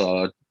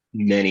Nassau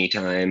many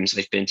times.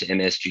 I've been to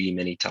MSG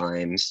many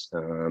times.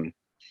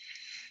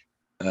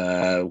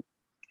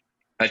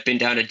 I've been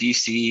down to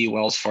DC,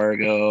 Wells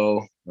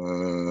Fargo.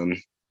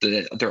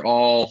 They're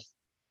all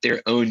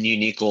their own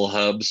unique little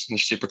hubs. They're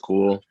super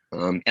cool.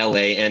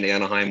 LA and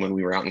Anaheim when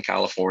we were out in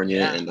California,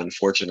 Yeah. and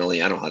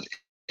unfortunately, I don't have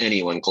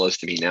anyone close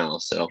to me now.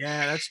 So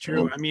Yeah, that's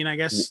true. I mean, I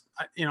guess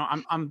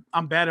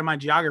I'm bad at my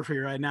geography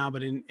right now,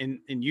 but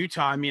in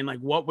Utah, I mean, like,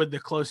 what would the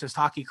closest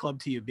hockey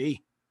club to you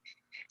be?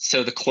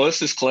 So the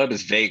closest club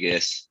is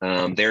Vegas.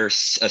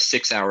 There's a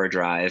 6-hour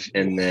drive,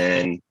 and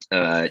then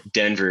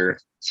Denver.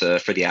 So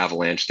for the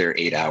Avalanche, they're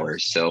 8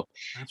 hours. So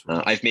That's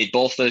right. I've made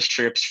both those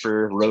trips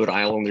for Rhode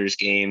Islanders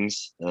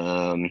games.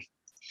 The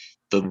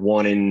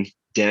one in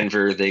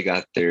Denver, they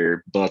got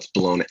their butts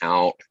blown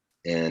out,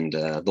 and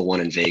the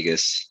one in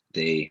Vegas,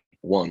 they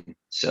won.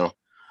 So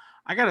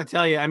I gotta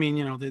tell you, I mean,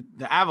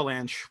 the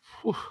Avalanche,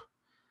 whew,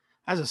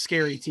 that's a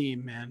scary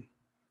team, man.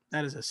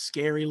 That is a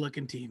scary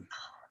looking team.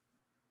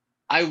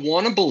 I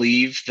want to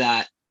believe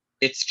that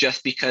it's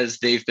just because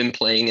they've been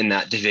playing in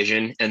that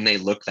division and they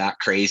look that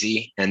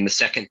crazy. And the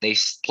second they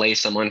play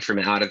someone from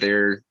out of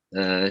their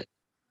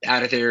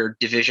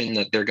division,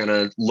 that they're going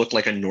to look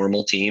like a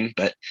normal team.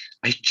 But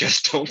I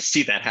just don't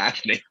see that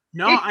happening.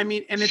 No, I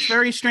mean, and it's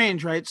very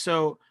strange, right?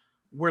 So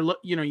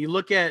you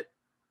look at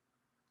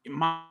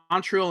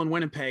Montreal and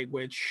Winnipeg,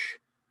 which,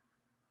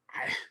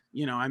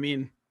 I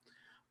mean,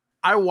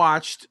 I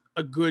watched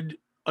a good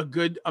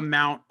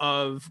amount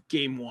of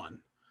game one.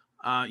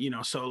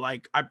 So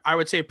like I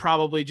would say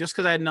probably just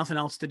because I had nothing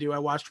else to do, I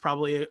watched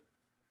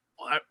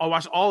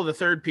all of the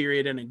third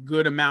period and a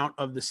good amount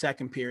of the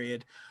second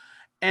period.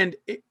 And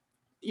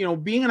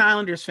being an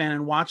Islanders fan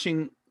and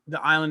watching the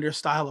Islanders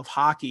style of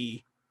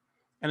hockey,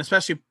 and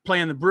especially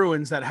playing the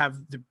Bruins that have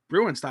the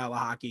Bruin style of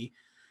hockey,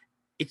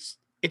 it's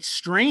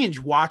strange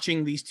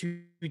watching these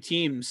two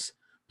teams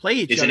play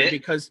each Isn't other, it?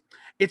 because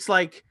it's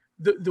like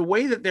the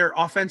way that their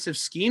offensive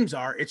schemes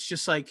are, it's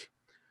just like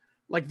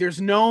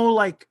there's no,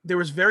 like, there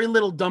was very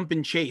little dump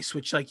and chase,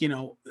 which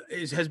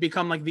has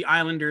become like the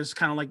Islanders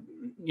kind of like,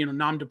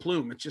 nom de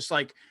plume. It's just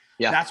like,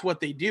 that's what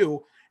they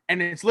do.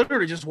 And it's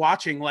literally just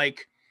watching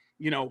like,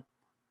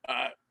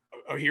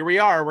 here we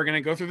are, we're going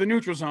to go through the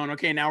neutral zone.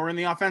 Okay. Now we're in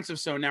the offensive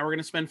zone. Now we're going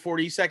to spend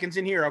 40 seconds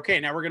in here.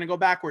 Okay. Now we're going to go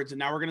backwards. And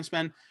now we're going to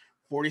spend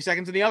 40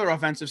 seconds in the other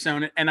offensive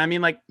zone. And I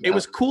mean, like, it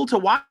was cool to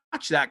watch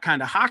that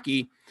kind of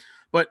hockey,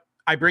 but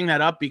I bring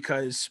that up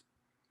because,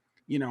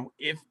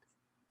 if,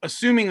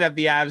 assuming that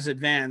the Avs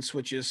advance,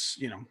 which is,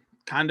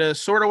 kind of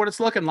sort of what it's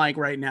looking like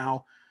right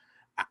now,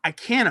 I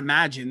can't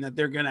imagine that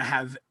they're going to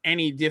have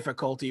any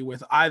difficulty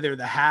with either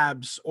the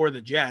Habs or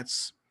the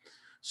Jets.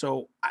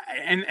 So,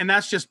 and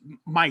that's just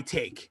my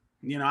take.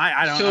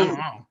 I don't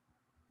know.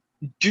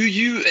 Do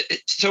you?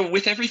 So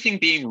with everything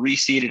being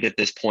reseeded at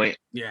this point,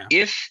 Yeah.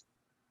 if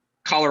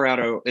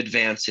Colorado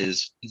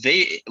advances,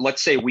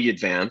 let's say we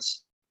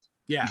advance,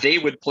 Yeah. they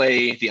would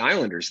play the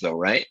Islanders though,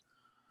 right?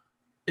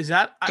 Is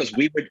that Because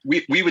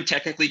we would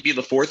technically be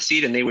the 4th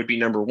seed and they would be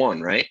number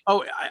 1, right?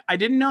 Oh, I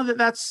didn't know that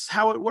that's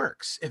how it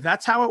works. If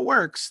that's how it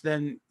works,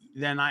 then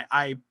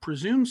I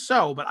presume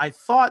so. But I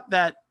thought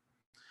that,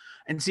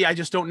 and see, I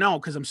just don't know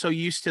because I'm so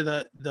used to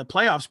the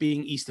playoffs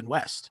being East and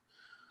West.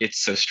 It's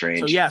so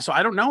strange. So yeah, so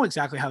I don't know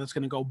exactly how that's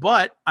going to go.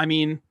 But I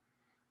mean,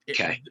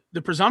 Okay.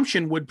 The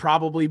presumption would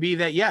probably be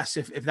that yes,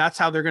 if that's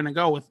how they're going to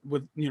go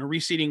with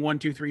reseeding 1,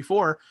 2, 3,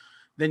 4,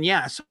 then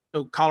yes,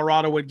 so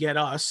Colorado would get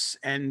us,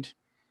 and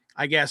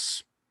I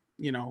guess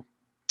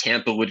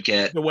Tampa would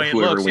get the way it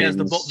whoever looks. wins.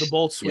 Yes, the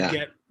Bolts would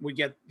Yeah.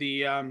 get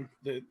the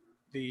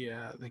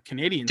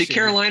Canadians. Did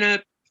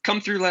Carolina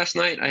come through last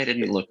night? I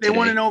didn't look. They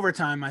won today. in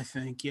overtime, I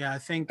think. Yeah, I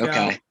think.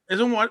 Okay.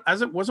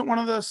 Wasn't one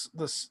of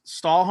the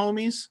Stall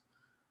homies?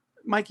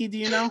 Mikey, do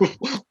you know?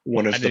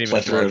 One of I the didn't even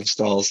plethora look. of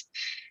stalls.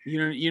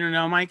 You don't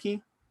know,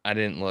 Mikey? I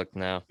didn't look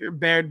now. You're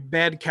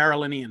bad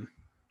Carolinian.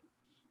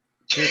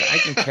 Dude, I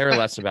can care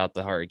less about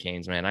the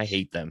Hurricanes, man. I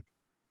hate them.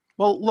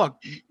 Well,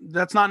 look,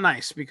 that's not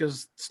nice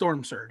because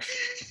storm surge.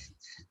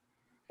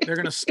 They're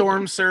gonna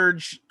storm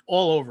surge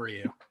all over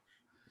you.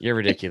 You're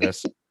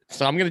ridiculous.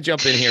 So I'm gonna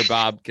jump in here,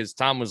 Bob, because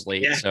Tom was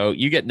late. Yeah. So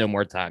you get no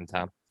more time,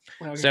 Tom.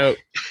 Okay. So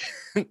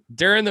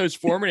during those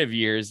formative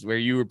years where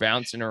you were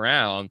bouncing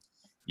around,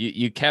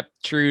 you kept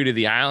true to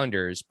the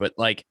Islanders, but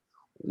like,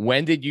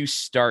 when did you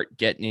start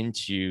getting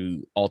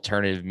into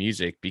alternative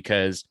music?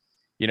 Because,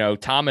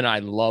 Tom and I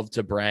love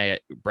to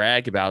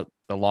brag about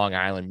the Long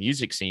Island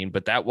music scene,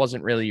 but that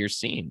wasn't really your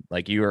scene.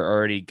 Like, you were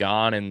already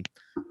gone and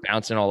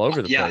bouncing all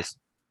over the place.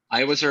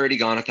 I was already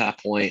gone at that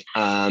point.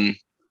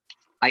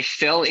 I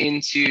fell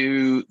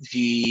into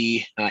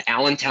the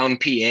Allentown,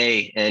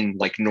 PA, and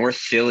like North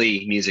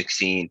Philly music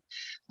scene.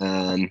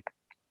 Geez,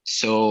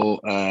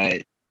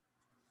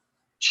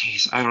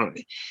 I don't.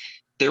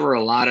 There were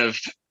a lot of.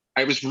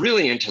 I was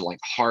really into like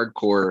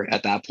hardcore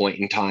at that point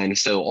in time.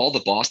 So all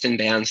the Boston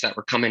bands that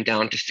were coming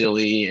down to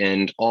Philly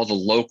and all the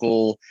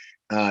local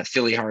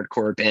Philly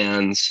hardcore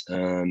bands,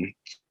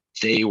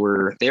 they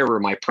were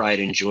my pride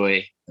and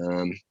joy.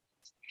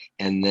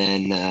 And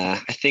then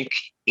I think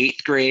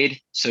 8th grade,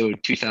 so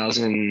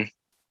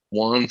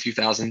 2001,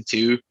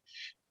 2002,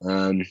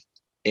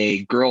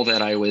 a girl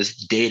that I was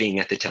dating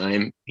at the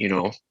time,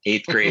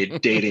 8th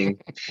grade dating,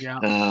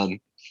 Yeah.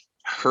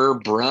 her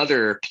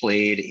brother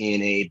played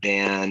in a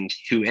band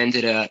who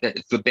ended up,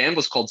 the band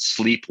was called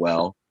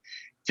Sleepwell.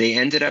 They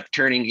ended up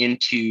turning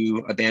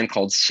into a band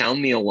called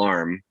Sound the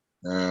Alarm.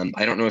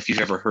 I don't know if you've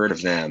ever heard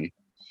of them.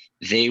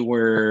 They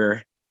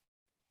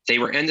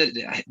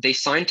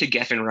signed to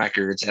Geffen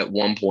Records at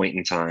one point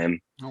in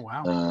time. Oh,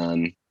 wow.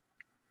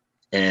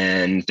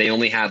 And they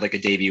only had like a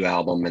debut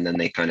album and then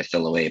they kind of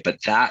fell away. But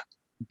that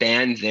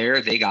band there,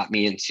 they got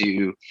me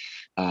into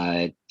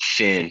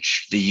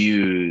Finch, The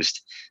Used,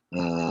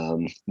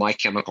 My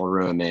Chemical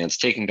Romance,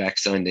 Taking Back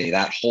Sunday,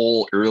 that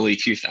whole early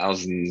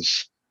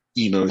 2000s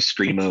emo,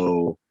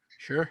 screamo,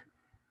 Sure.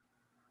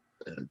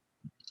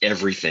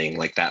 everything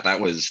like that.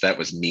 That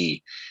was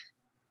me.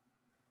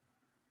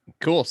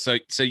 Cool. So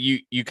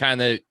you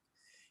kind of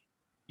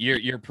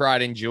your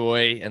pride and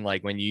joy, and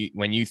like when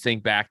you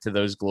think back to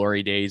those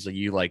glory days, are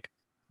you like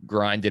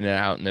grinding it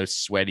out in those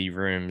sweaty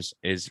rooms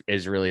is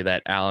really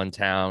that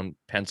Allentown,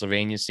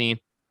 Pennsylvania scene?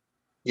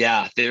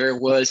 Yeah, there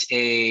was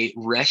a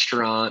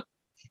restaurant.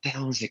 What the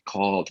hell is it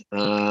called?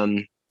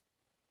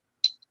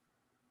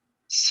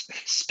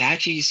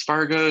 Spaggy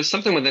Spargo,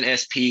 something with an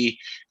SP.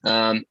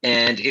 And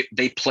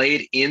they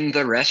played in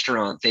the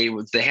restaurant. They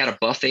had a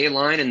buffet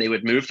line, and they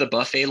would move the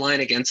buffet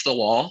line against the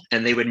wall,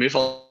 and they would move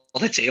all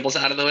the tables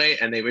out of the way,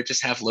 and they would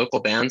just have local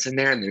bands in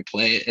there, and they'd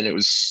play it, and it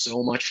was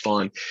so much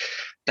fun.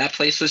 That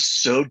place was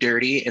so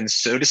dirty and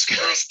so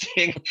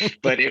disgusting,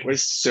 but it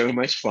was so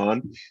much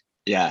fun.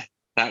 Yeah,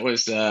 that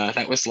was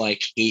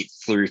like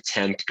 8th through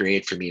 10th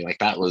grade for me. Like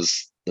that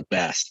was the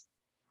best.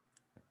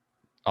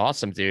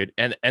 Awesome, dude.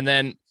 And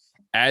then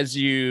as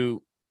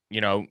you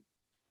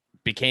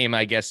became,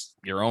 I guess,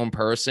 your own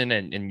person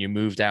and you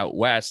moved out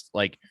west,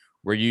 like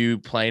were you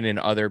playing in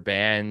other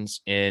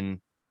bands in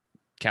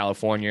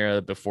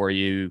California before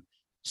you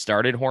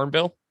started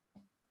Hornbill?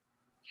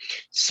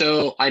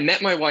 So I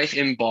met my wife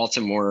in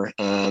Baltimore,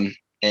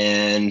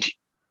 and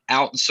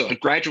so I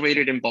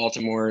graduated in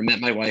Baltimore, met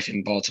my wife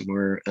in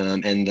Baltimore,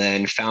 and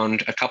then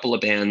found a couple of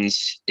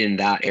bands in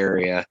that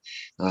area.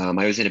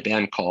 I was in a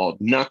band called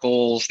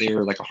Knuckles. They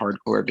were like a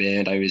hardcore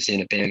band. I was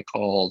in a band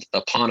called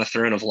Upon a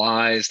Throne of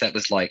Lies. That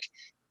was like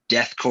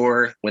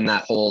deathcore, when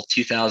that whole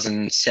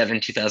 2007,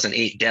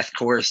 2008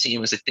 deathcore scene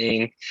was a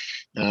thing.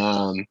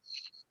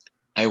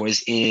 I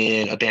was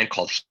in a band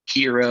called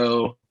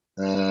Hero.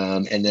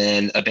 And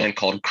then a band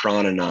called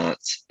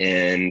Chrononauts,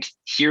 and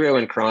Hero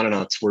and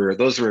Chrononauts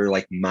were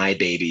like my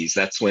babies.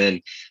 That's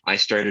when I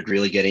started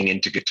really getting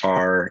into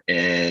guitar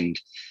and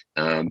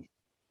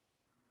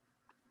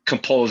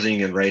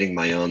composing and writing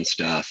my own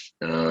stuff.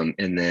 And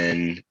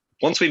then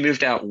once we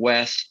moved out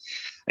west,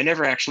 I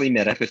never actually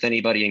met up with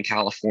anybody in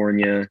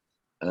California.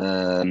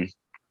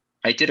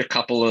 I did a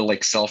couple of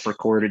like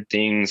self-recorded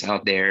things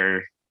out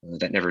there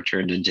that never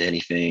turned into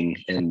anything.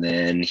 And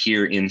then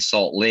here in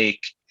Salt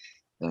Lake,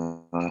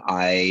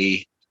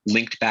 I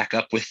linked back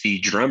up with the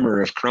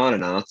drummer of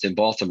Chrononauts in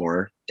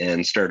Baltimore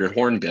and started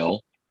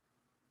Hornbill.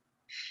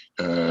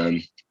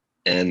 And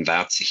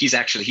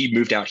he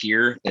moved out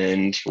here,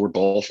 and we're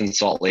both in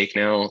Salt Lake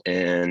now,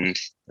 and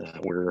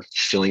we're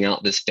filling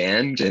out this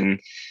band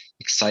and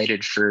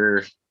excited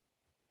for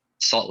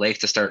Salt Lake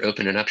to start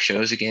opening up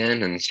shows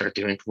again and start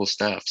doing cool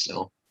stuff.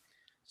 So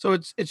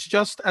it's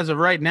just, as of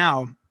right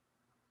now,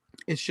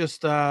 it's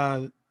just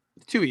the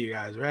two of you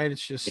guys, right?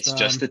 It's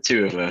just the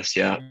two of us.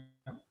 Yeah.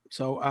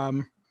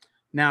 So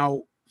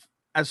now,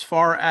 as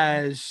far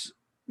as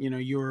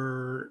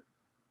your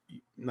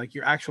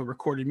actual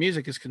recorded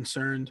music is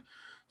concerned,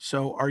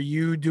 so are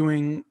you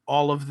doing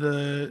all of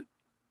the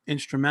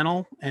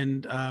instrumental,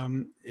 and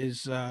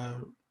is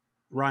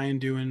Ryan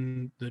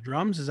doing the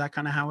drums? Is that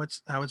kind of how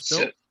it's built?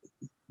 So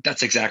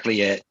that's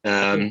exactly it.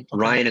 Okay.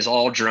 Ryan is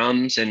all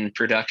drums and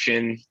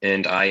production,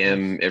 and I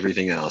am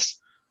everything else.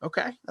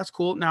 Okay, that's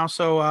cool. Now,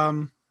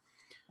 so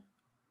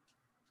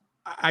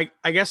I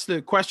guess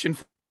the question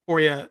for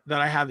you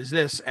that I have is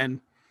this, and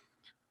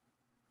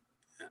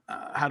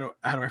how do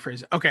I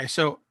phrase it? Okay,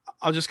 so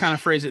I'll just kind of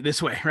phrase it this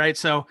way, right?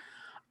 So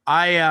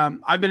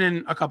I've been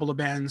in a couple of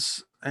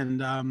bands,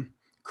 and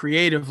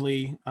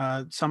creatively,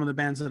 some of the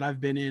bands that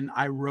I've been in,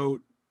 I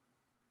wrote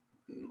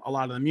a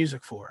lot of the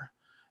music for,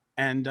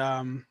 and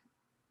I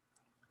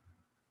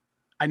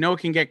know it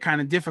can get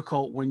kind of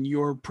difficult when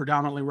you're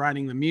predominantly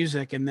writing the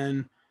music, and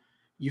then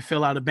you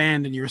fill out a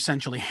band and you're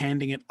essentially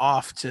handing it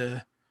off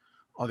to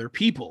other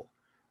people.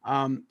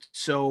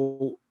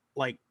 So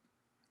like,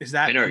 Is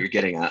that? I know what you're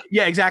getting at.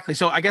 Yeah, exactly.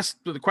 So I guess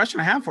the question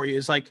I have for you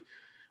is like,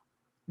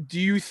 do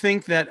you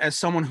think that as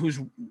someone who's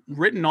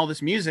written all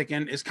this music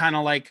and is kind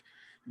of like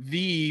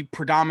the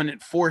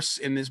predominant force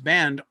in this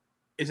band,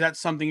 is that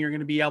something you're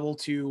going to be able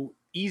to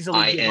easily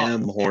I give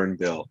am up?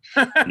 Hornbill.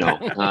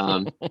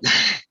 No.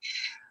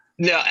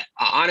 No,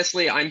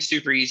 honestly, I'm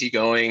super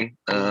easygoing.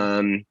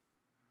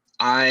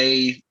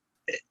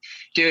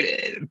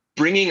 Dude,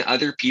 bringing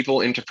other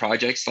people into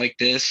projects like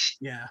this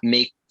Yeah.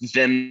 make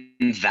them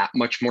that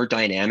much more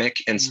dynamic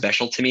and Mhm.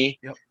 special to me.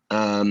 Yep.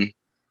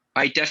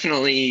 I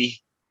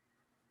definitely,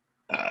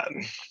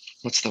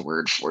 what's the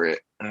word for it?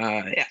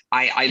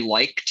 I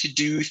like to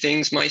do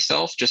things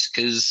myself just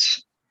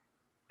because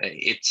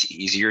it's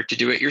easier to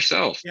do it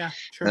yourself. Yeah,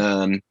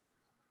 sure.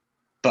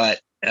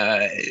 But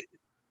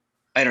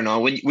I don't know,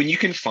 when you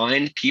can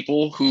find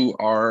people who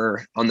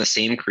are on the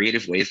same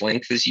creative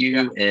wavelength as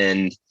you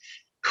and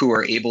who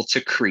are able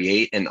to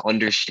create and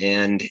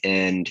understand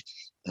and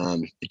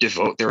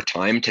devote their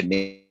time to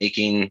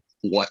making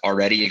what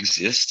already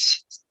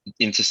exists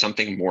into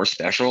something more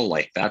special,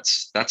 like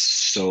that's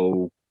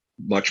so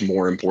much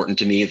more important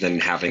to me than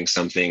having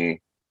something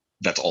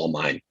that's all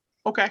mine.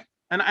 Okay.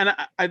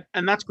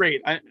 And that's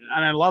great. I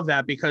love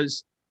that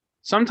because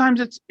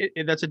sometimes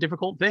that's a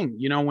difficult thing,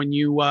 you know, when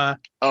you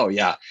Oh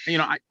yeah. you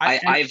know,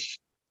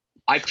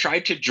 I've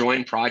tried to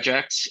join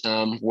projects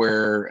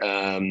where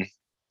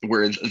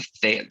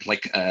they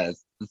like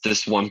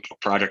this one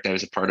project I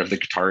was a part of, the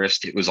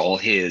guitarist, it was all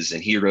his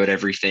and he wrote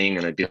everything,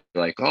 and I'd be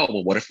like, oh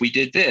well, what if we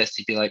did this?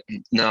 He'd be like,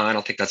 no, I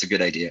don't think that's a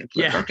good idea.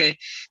 Like, okay,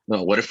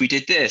 well, what if we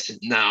did this?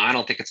 No, I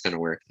don't think it's going to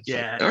work. It's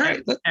yeah. like, all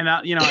right.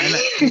 You know,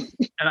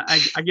 and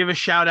I give a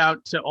shout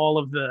out to all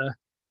of the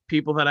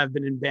people that I've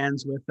been in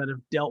bands with that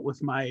have dealt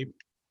with my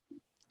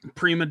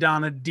prima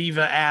donna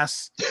diva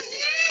ass.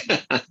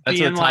 That's what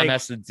Tom like,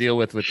 has to deal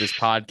with this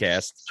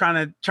podcast.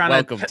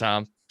 Welcome,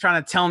 Tom.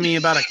 Trying to tell me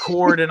about a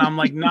chord, and I'm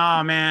like,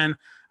 nah, man,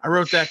 I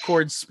wrote that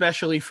chord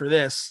specially for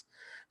this.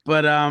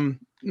 But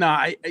no,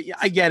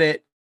 I get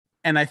it,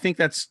 and I think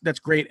that's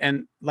great.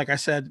 And like I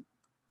said,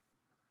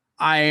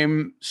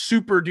 I'm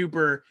super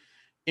duper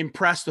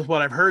impressed with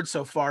what I've heard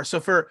so far. So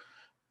for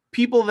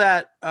people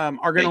that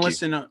are going to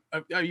listen,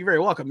 you're very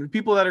welcome.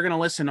 People that are going to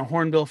listen to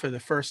Hornbill for the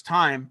first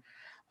time,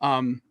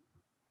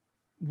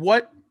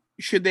 what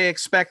should they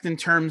expect in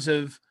terms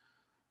of,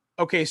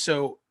 okay,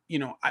 so, you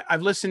know,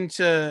 I've listened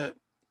to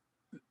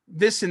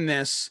this and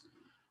this,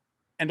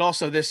 and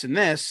also this and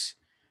this,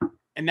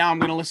 and now I'm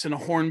going to listen to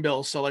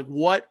Hornbill. So like,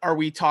 what are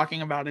we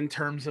talking about in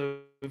terms of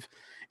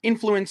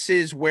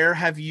influences? Where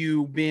have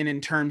you been in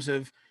terms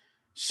of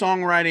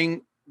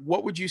songwriting?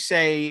 What would you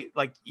say,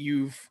 like,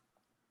 you've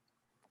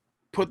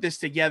put this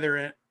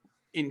together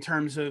in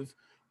terms of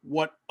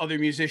what other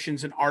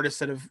musicians and artists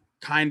that have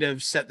kind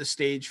of set the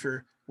stage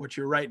for what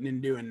you're writing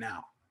and doing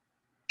now?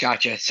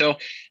 Gotcha. So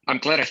I'm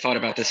glad I thought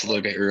about this a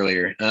little bit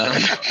earlier.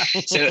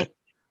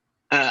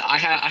 I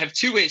have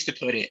two ways to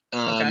put it,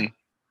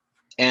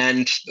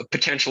 and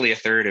potentially a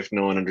third if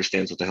no one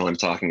understands what the hell I'm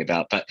talking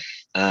about. But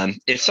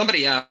if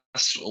somebody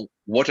asks,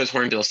 what does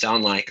Hornbill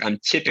sound like? I'm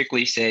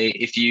typically say,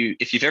 if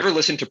you've ever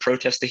listened to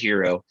Protest the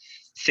Hero,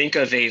 think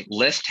of a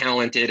less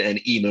talented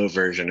and emo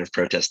version of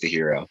Protest the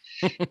Hero.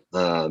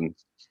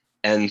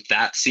 And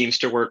that seems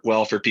to work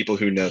well for people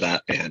who know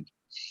that band.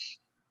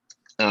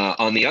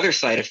 On the other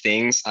side of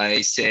things,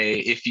 I say,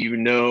 if you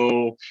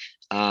know,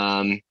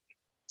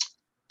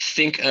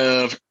 think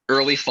of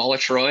early Fall of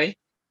Troy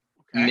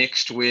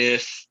mixed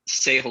with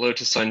Say Hello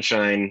to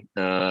Sunshine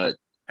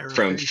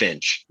from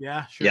Finch.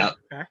 Yeah, sure. Yeah.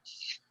 Okay.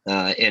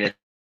 And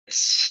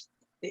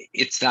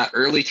it's that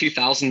early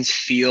 2000s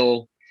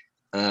feel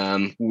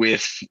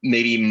with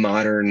maybe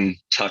modern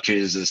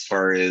touches as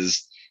far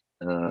as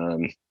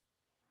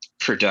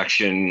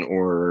production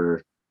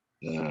or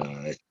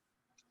I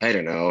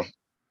don't know.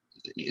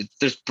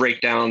 There's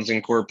breakdowns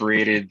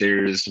incorporated.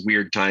 There's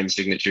weird time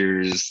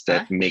signatures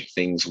that make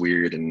things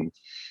weird,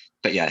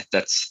 but yeah,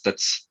 that's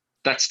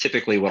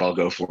typically what I'll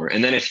go for.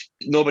 And then if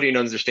nobody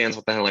understands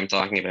what the hell I'm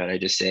talking about, I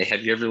just say, have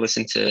you ever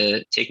listened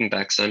to Taking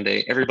Back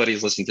Sunday?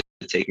 Everybody's listened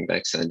to Taking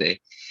Back Sunday.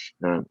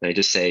 I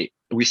just say,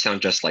 we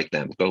sound just like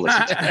them. Go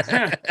listen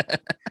to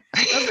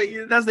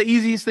it. That's the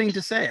easiest thing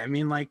to say. I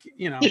mean, like,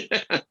 you know,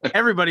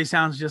 everybody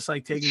sounds just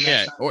like Taking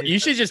Back Sunday. Or you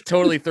should just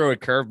totally throw a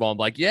curveball.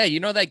 Like, yeah,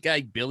 you know that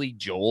guy Billy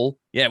Joel?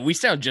 Yeah, we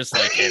sound just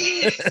like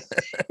him.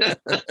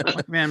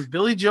 Like, man,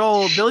 Billy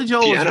Joel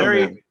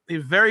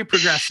is very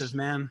progressive,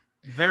 man.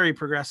 Very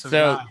progressive.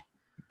 So, guy.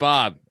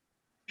 Bob,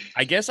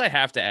 I guess I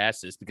have to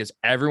ask this because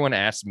everyone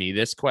asks me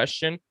this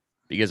question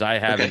because I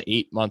have an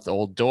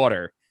 8-month-old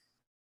daughter.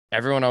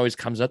 Everyone always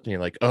comes up to me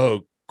like,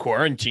 oh,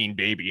 quarantine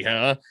baby,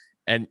 huh?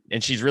 And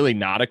she's really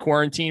not a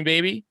quarantine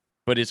baby,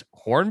 but is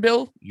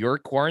Hornbill your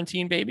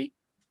quarantine baby?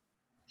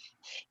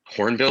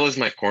 Hornbill is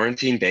my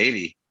quarantine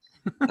baby.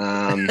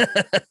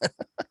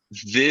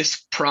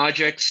 This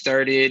project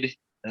started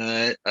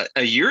a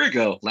year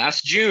ago,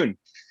 last June.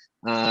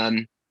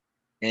 And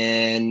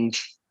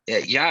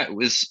it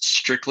was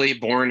strictly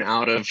born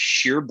out of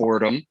sheer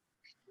boredom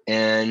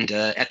And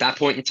at that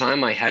point in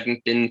time, I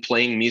hadn't been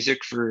playing music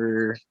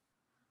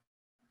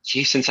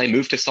since I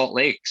moved to Salt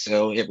Lake.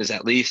 So it was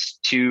at least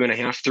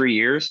 2.5, 3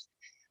 years.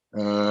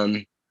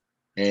 And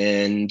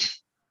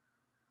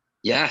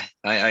yeah,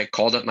 I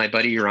called up my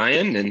buddy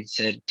Ryan and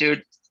said,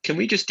 dude, can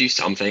we just do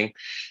something? And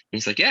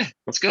he's like, yeah,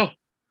 let's go.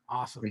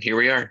 Awesome. And here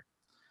we are.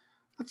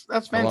 That's I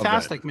love that.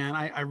 fantastic, man.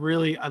 I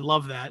really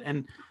love that.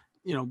 And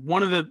you know,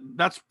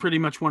 that's pretty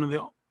much one of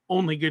the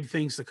only good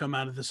things to come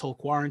out of this whole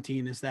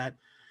quarantine is that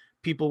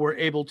people were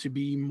able to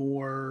be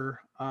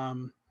more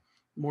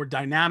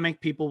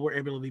dynamic. People were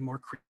able to be more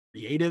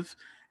creative,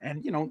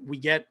 and you know, we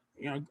get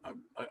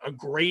a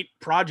great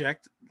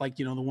project like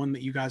the one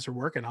that you guys are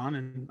working on.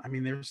 And I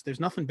mean, there's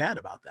nothing bad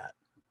about that.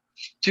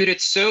 Dude,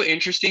 it's so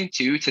interesting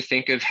too to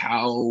think of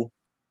how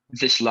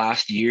this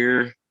last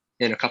year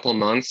and a couple of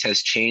months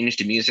has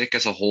changed music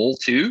as a whole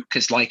too.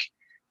 Because like,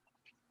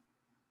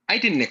 I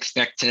didn't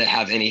expect to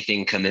have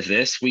anything come of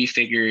this. We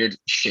figured,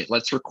 shit,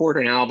 let's record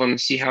an album,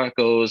 see how it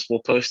goes. We'll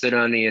post it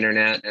on the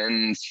internet,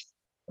 and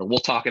we'll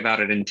talk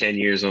about it in 10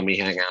 years when we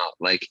hang out.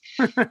 Like,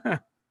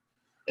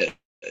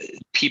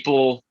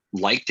 people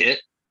liked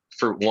it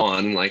for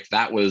one. Like,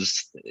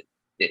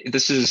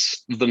 this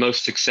is the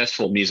most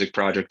successful music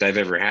project I've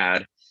ever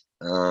had.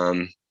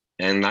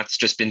 And that's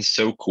just been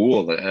so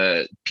cool.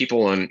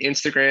 People on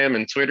Instagram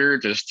and Twitter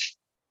just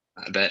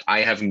that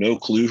I have no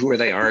clue who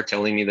they are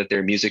telling me that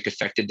their music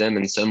affected them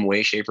in some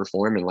way, shape, or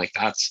form. And like,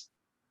 that's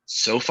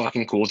so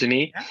fucking cool to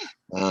me.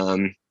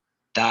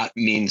 That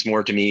means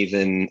more to me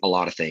than a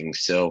lot of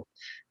things. So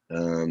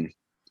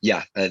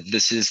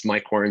this is my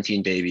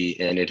quarantine baby,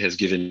 and it has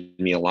given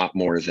me a lot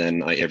more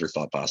than I ever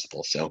thought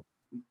possible. So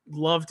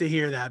love to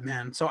hear that,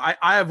 man. So I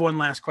have one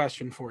last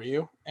question for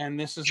you, and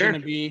this is Sure.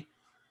 going to be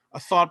a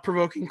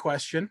thought-provoking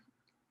question.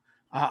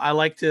 I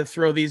like to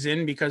throw these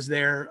in because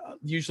they're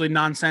usually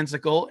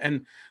nonsensical,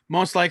 and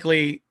most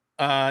likely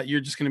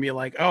you're just going to be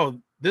like, oh,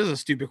 this is a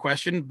stupid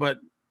question, but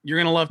you're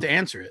going to love to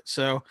answer it.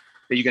 So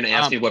are you going to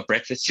ask me what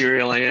breakfast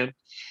cereal I am?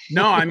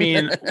 no, I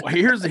mean,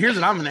 here's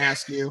what I'm going to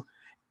ask you.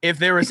 If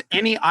there was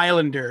any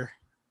Islander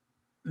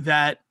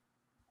that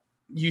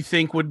you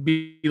think would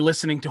be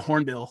listening to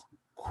Hornbill,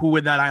 who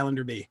would that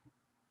Islander be?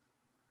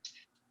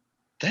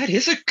 That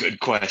is a good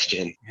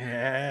question.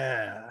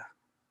 Yeah.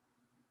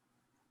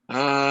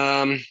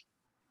 I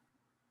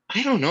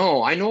don't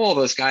know. I know all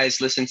those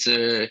guys listen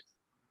to.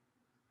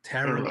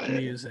 Terrible Right.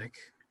 music.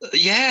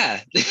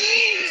 Yeah.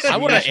 I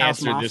want Swedish to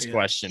House answer this Mafia.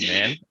 question,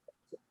 man.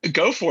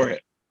 Go for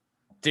it.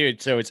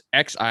 Dude, so it's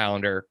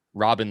ex-Islander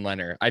Robin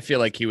Leonard. I feel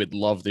like he would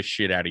love the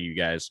shit out of you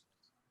guys.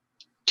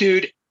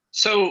 Dude.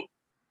 So,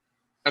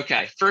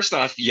 okay. First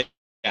off,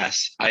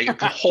 yes, I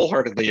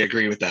wholeheartedly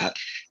agree with that.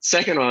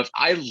 Second off,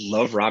 I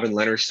love Robin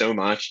Leonard so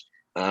much.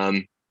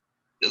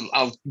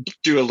 I'll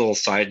do a little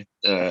side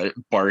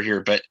bar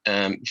here, but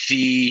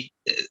the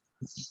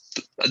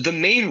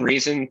main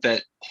reason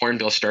that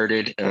Hornbill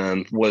started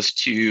was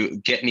to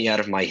get me out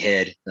of my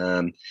head.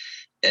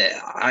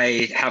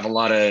 I have a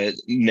lot of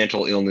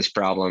mental illness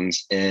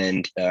problems,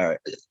 and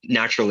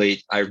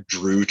naturally I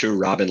drew to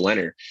Robin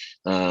Leonard.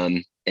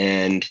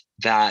 And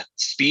that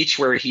speech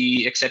where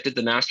he accepted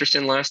the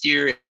Masterson last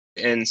year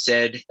and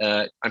said,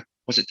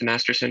 was it the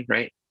Masterson,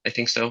 right? I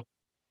think so.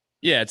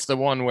 Yeah, it's the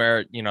one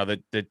where,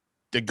 the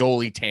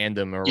goalie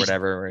tandem or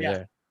whatever.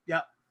 Yeah.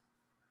 Yeah.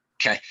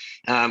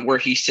 Where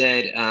he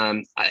said,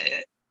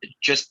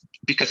 just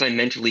because I'm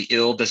mentally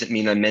ill doesn't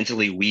mean I'm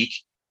mentally weak.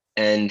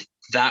 And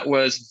that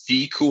was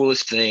the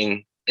coolest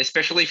thing,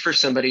 especially for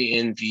somebody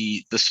in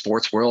the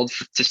sports world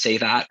to say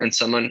that, and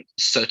someone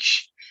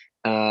such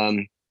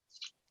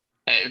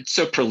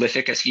so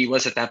prolific as he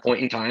was at that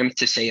point in time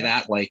to say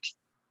that, like,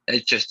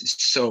 it just is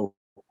so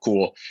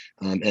cool.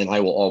 And I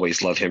will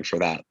always love him for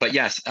that. But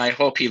yes, I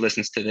hope he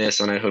listens to this,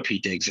 and I hope he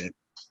digs it.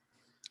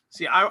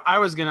 See, I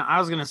was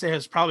gonna say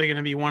it's probably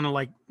gonna be one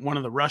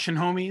of the Russian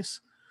homies,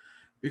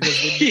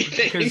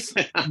 because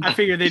I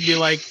figured they'd be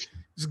like,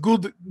 it's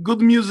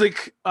good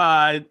music,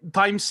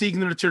 time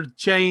signature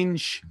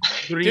change.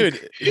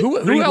 Dude,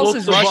 who drink else lots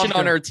is of Russian vodka.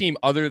 on our team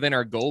other than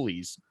our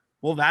goalies?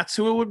 Well, that's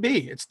who it would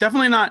be. It's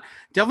definitely not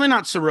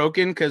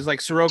Sorokin, because like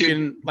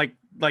Sorokin like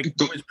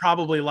is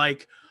probably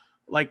like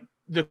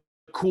the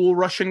cool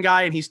Russian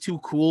guy, and he's too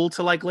cool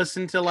to like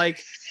listen to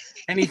like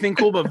anything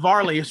cool. But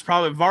Varley's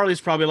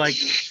probably like,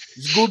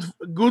 it's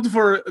good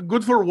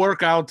for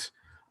workout.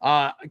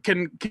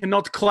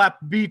 Cannot clap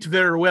beat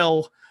very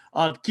well.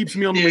 Keeps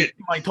me on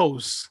my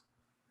toes.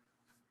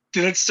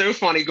 Dude, it's so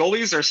funny.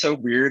 Goalies are so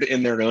weird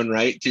in their own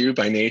right too,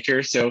 by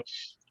nature. So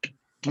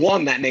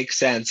one, that makes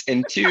sense.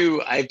 And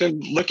two, I've been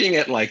looking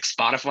at like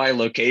Spotify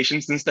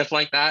locations and stuff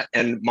like that.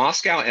 And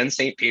Moscow and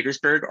St.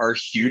 Petersburg are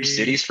huge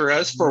cities for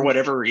us for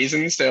whatever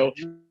reason. So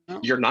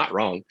you're not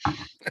wrong.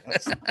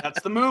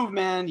 That's the move,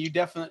 man. You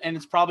definitely, and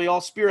it's probably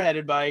all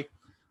spearheaded by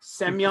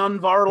Semyon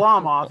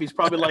Varlamov. He's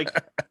probably like,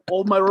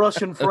 all my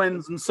Russian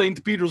friends in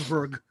St.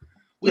 Petersburg,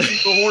 listen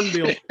to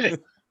Hornbill.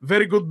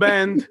 Very good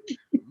band.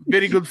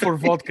 Very good for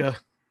vodka.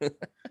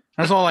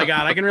 That's all I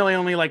got. I can really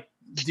only like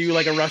do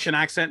like a Russian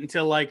accent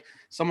until like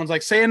someone's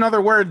like, say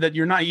another word that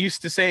you're not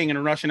used to saying in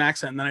a Russian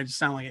accent, and then I just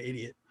sound like an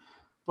idiot.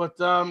 But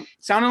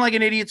sounding like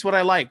an idiot's what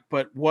I like.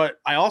 But what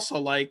I also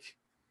like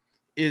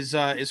is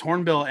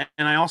Hornbill,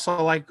 and I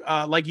also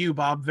like you,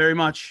 Bob, very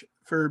much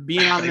for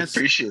being on this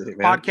appreciate it,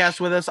 man. podcast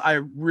with us. I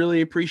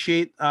really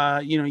appreciate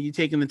you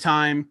taking the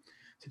time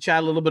to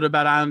chat a little bit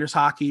about Islanders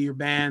hockey, your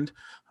band.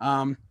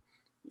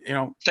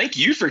 Thank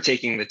you for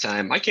taking the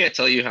time. I can't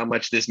tell you how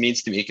much this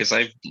means to me because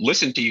I've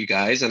listened to you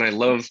guys and I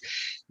love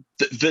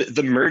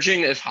the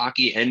merging of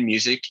hockey and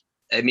music.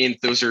 I mean,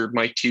 those are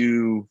my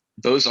two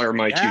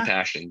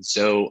passions.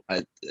 So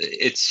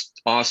it's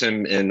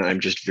awesome. And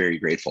I'm just very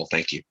grateful.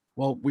 Thank you.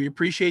 Well, we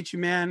appreciate you,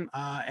 man.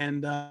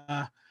 And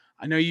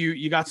I know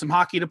you got some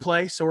hockey to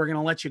play, so we're going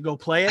to let you go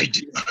play it.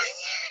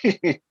 I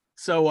do.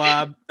 So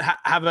have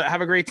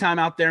a great time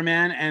out there,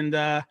 man.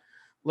 And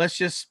let's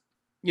just,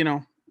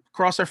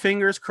 cross our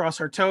fingers,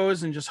 cross our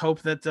toes, and just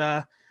hope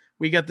that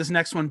we get this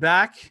next one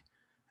back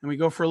and we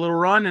go for a little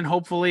run. And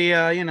hopefully,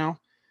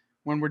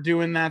 when we're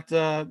doing that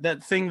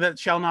thing that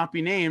shall not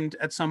be named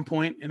at some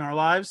point in our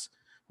lives,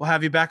 we'll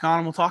have you back on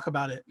and we'll talk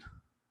about it.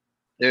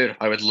 Dude,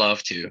 I would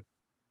love to.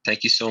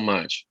 Thank you so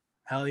much.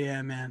 Hell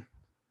yeah, man.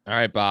 All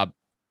right, Bob,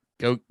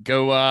 go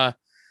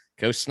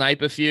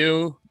snipe a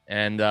few,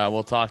 and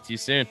we'll talk to you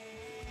soon.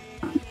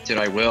 Dude,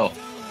 I will.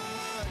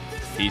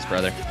 Peace,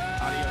 brother.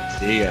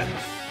 See ya.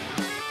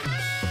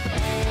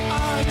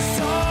 I'm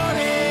sorry,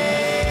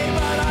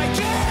 but I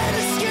can't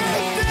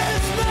escape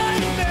this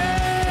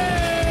nightmare.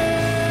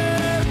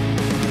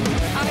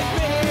 I've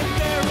been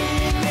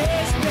buried in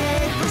this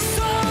bed for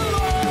so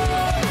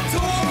long,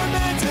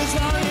 torment as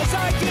long as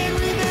I can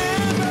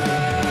remember.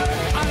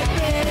 I've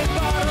been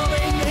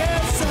bottling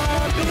this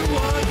up and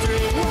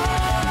wondering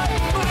why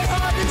my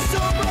heart is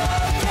so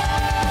broken.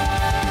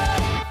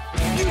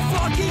 You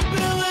fucking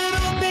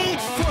belittle me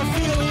for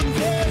feeling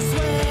this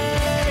way.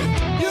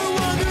 You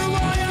wonder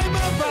why I'm a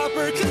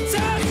proper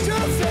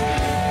catastrophe.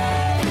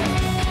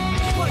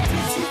 But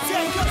did you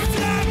take a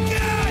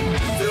second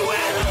to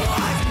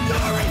analyze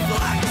your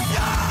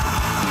reflection?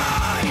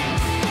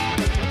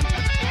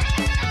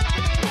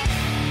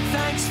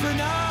 Thanks for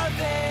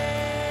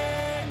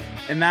nothing.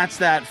 And that's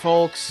that,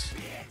 folks.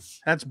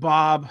 That's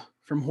Bob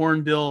from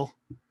Hornbill.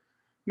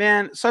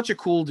 Man, such a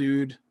cool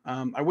dude.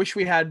 I wish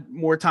we had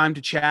more time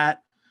to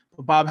chat,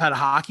 but Bob had a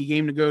hockey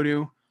game to go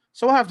to.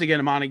 So we'll have to get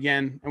him on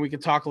again and we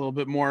could talk a little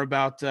bit more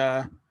about,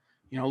 a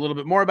little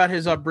bit more about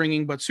his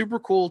upbringing, but super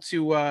cool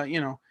to,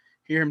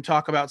 hear him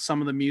talk about some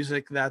of the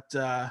music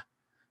that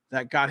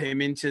got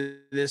him into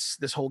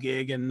this whole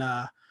gig. And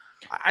I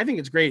think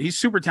it's great. He's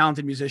super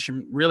talented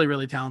musician, really,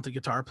 really talented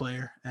guitar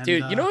player. And,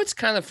 Dude, you know what's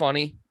kind of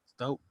funny? it's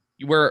dope.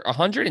 We're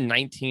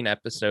 119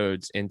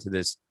 episodes into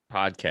this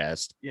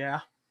podcast, Yeah.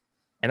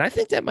 and I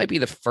think that might be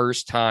the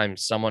first time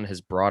someone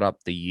has brought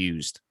up The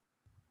Used.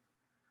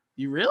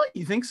 You really?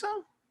 You think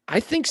so? I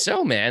think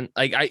so, man.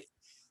 And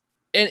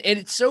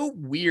it's so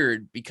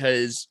weird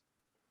because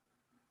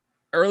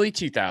early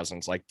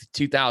 2000s, like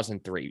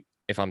 2003,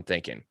 if I'm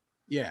thinking,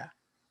 Yeah.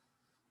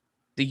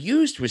 The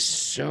Used was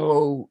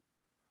so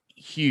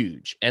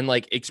huge. And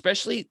like,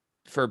 especially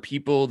for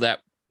people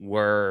that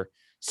were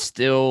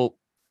still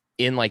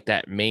in like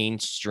that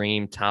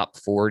mainstream top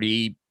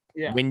 40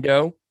 Yeah.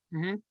 window,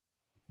 Mhm.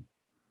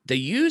 The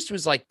Used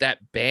was like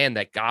that band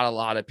that got a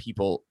lot of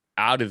people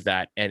out of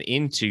that and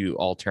into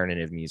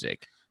alternative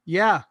music.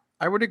 Yeah.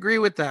 I would agree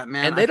with that,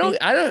 man. And I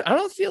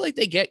don't feel like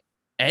they get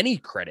any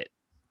credit.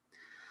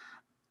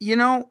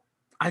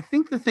 I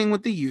think the thing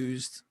with The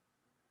Used,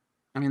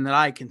 that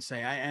I can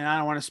say, and I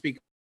don't want to speak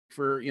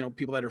for,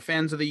 people that are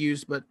fans of The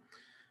Used, but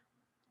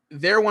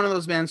they're one of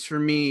those bands for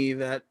me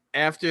that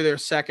after their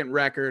second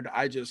record,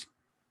 I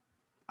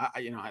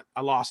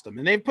lost them.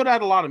 And they've put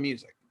out a lot of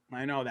music.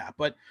 I know that.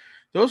 But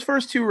those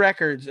first two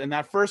records, and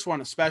that first one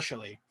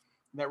especially,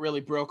 that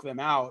really broke them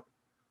out,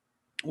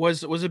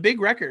 was a big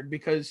record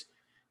because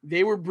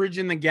they were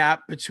bridging the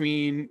gap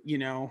between,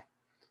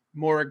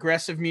 more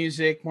aggressive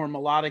music, more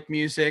melodic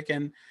music.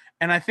 And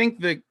I think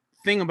the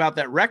thing about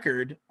that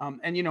record,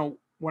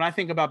 when I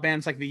think about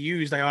bands like The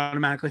Used, I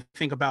automatically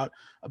think about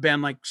a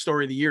band like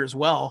Story of the Year as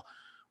well,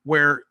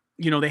 where,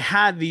 they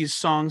had these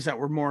songs that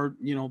were more,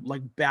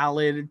 like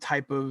ballad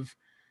type of,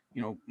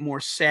 more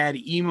sad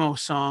emo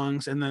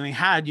songs. And then they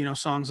had,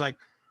 songs like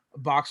A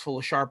Box Full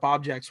of Sharp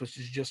Objects, which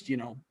is just,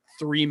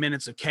 3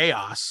 minutes of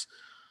chaos.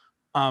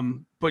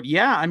 But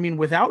yeah,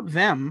 without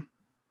them,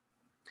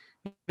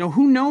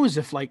 who knows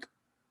if like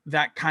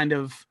that kind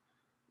of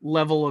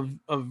level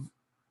of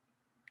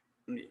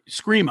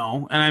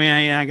screamo. And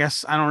I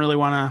guess I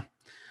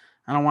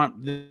don't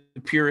want the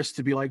purists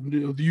to be like,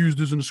 The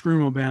Used isn't a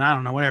screamo band. I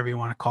don't know, whatever you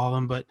want to call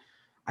them. But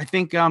I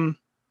think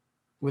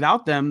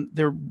without them,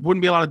 there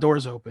wouldn't be a lot of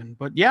doors open.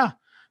 But yeah,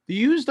 The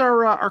Used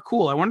are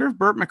cool. I wonder if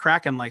Burt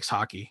McCracken likes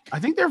hockey. I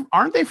think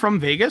aren't they from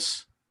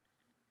Vegas?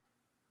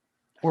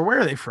 Or where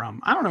are they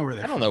from? I don't know where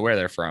they're from. I don't know where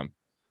they're from.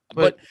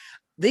 But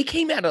they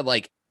came out of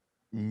like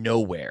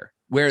nowhere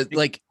where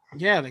like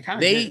yeah, they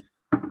kind of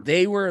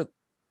they were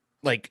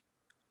like,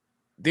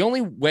 the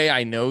only way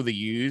I know The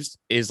Used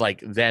is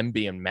like them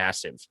being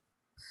massive.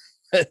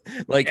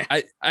 Like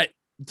I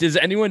does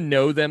anyone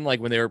know them like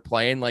when they were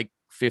playing like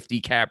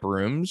 50 cap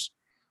rooms?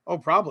 Oh,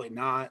 probably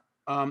not.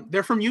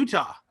 They're from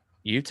Utah.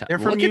 Utah. They're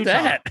from Look Utah.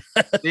 at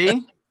that.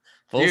 See,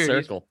 Full Dude,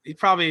 circle. He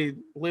probably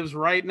lives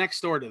right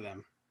next door to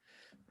them.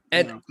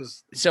 And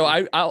 'cause so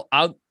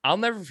I'll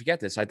never forget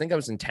this. I think I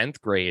was in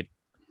 10th grade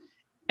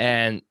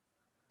and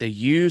the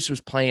Used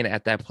was playing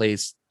at that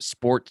place,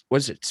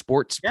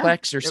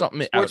 Sportsplex or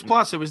something? Sports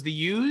Plus. It was the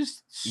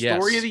Used, Story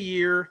Yes. of the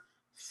Year,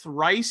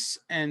 Thrice,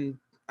 and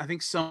I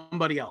think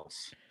somebody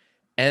else.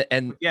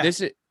 And Yeah.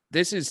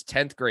 this is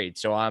 10th grade.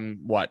 So I'm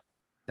what?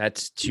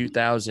 That's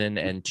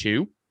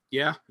 2002.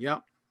 Yeah.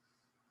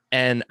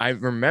 And I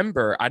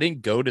remember I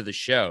didn't go to the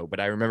show, but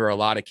I remember a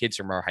lot of kids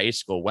from our high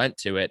school went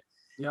to it.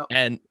 Yep.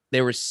 And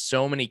there were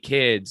so many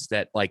kids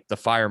that like the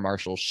fire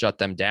marshal shut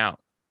them down.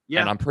 Yeah.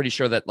 And I'm pretty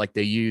sure that like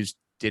the Used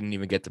didn't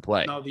even get to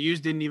play. No, the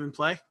Used didn't even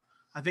play.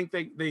 I think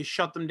they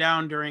shut them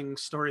down during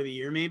Story of the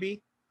Year,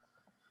 maybe.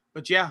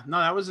 But yeah, no,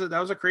 that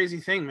was a crazy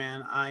thing,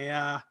 man.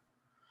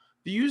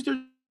 The Used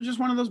are just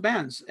one of those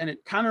bands, and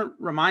it kind of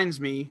reminds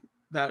me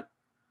that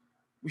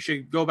we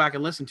should go back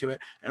and listen to it.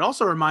 It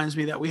also reminds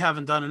me that we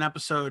haven't done an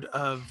episode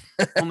of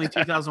only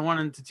 2001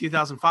 into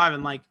 2005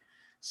 in like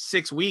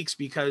 6 weeks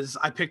because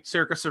I picked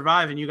Circa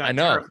Survive and you got I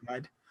know.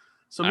 terrified.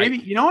 So maybe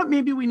you know what?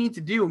 Maybe we need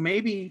to do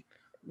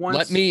once.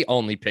 Let me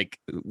only pick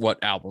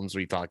what albums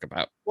we talk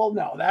about. Well,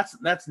 no,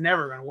 that's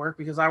never gonna work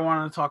because I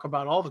want to talk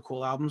about all the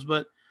cool albums.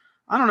 But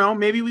I don't know.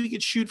 Maybe we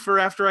could shoot for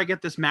after I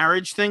get this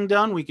marriage thing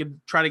done. We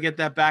could try to get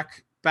that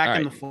back All in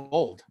right. the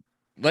fold.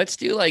 Let's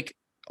do like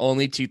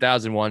only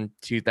 2001,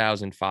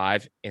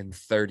 2005 in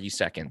 30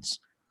 seconds.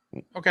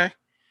 Okay.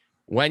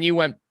 When you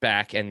went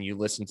back and you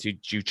listened to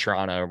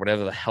Jutrana or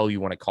whatever the hell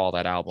you want to call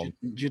that album,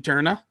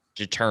 Juturna.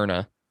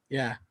 Juturna,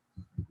 Yeah.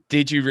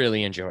 did you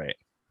really enjoy it?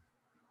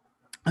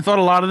 I thought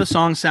a lot of the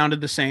songs sounded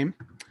the same.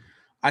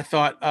 I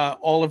thought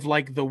all of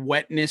like the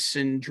wetness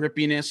and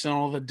drippiness and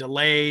all the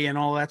delay and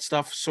all that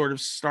stuff sort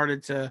of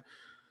started to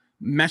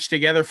mesh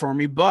together for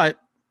me. But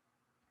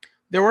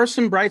there were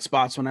some bright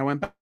spots when I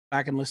went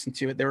back and listened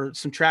to it. There were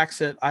some tracks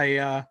that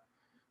I,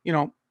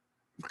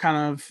 kind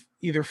of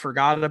either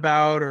forgot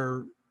about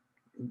or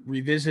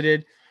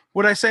revisited.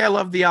 Would I say I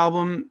love the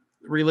album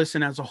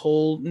re-listen as a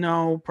whole?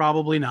 No,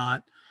 probably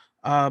not.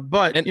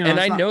 But And, you know, and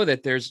it's I not- know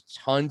that there's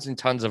tons and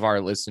tons of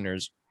our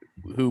listeners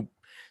who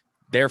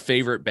their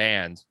favorite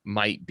band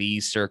might be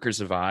Circa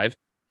Survive.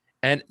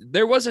 And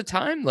there was a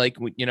time like,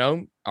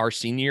 our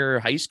senior year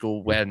of high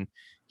school when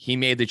he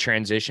made the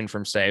transition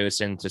from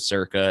Saosin to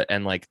Circa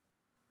and like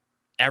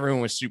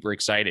everyone was super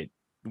excited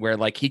where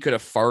like he could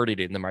have farted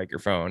in the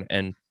microphone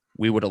and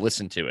we would have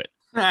listened to it.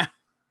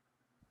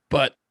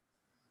 But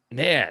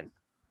man,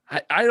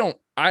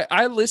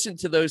 I listen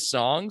to those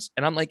songs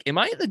and I'm like, am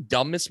I the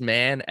dumbest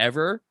man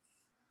ever?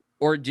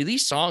 Or do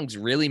these songs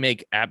really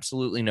make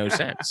absolutely no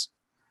sense?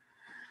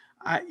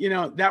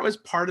 that was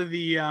part of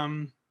the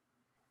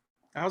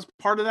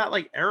that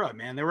like era,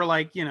 man. There were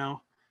like,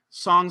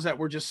 songs that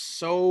were just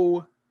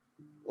so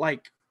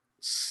like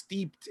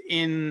steeped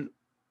in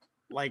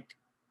like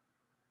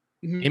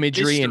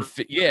Imagery and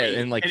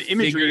and like and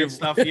imagery and figurative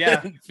stuff.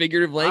 Yeah.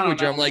 figurative I don't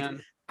language. know, I'm like,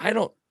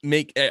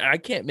 man. I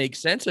can't make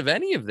sense of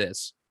any of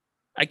this.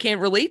 I can't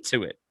relate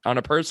to it on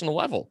a personal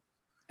level.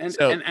 And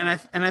So- and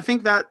I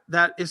think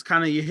that is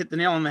kind of, you hit the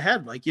nail on the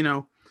head. Like,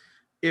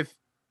 if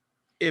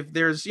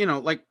there's,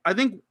 like, I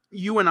think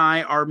you and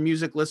I are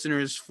music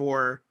listeners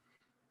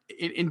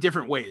in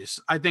different ways.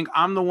 I think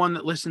I'm the one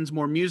that listens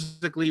more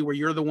musically, where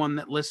you're the one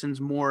that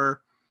listens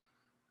more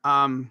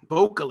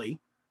vocally.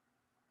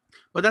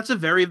 But that's a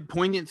very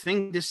poignant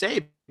thing to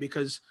say,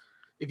 because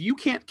if you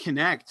can't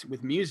connect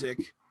with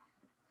music,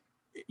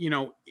 in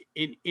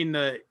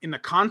the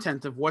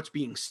content of what's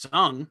being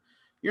sung,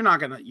 you're not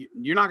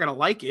gonna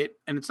like it,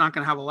 and it's not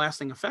gonna have a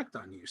lasting effect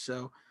on you.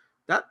 So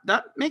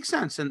that makes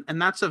sense,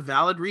 and that's a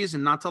valid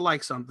reason not to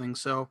like something.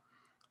 So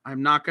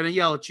I'm not gonna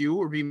yell at you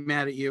or be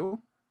mad at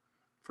you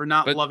for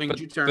not loving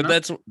Juturna.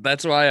 But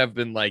that's why I've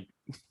been like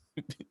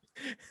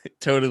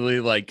totally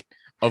like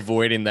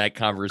avoiding that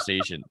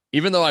conversation,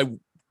 even though I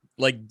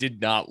like did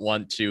not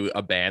want to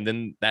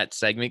abandon that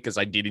segment because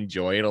I did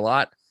enjoy it a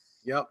lot.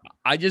 Yep.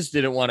 I just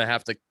didn't want to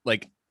have to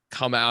like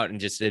come out and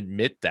just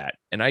admit that,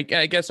 and I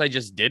guess I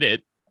just did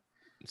it.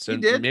 So You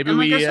did, maybe and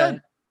like we I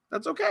said,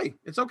 that's okay.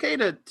 It's okay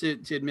to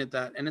admit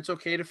that, and it's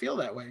okay to feel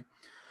that way.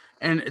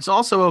 And it's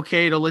also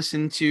okay to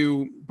listen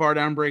to Bar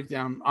Down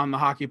Breakdown on the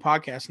Hockey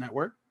Podcast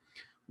Network,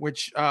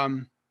 which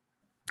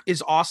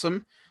is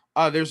awesome.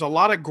 There's a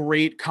lot of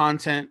great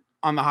content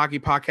on the Hockey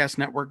Podcast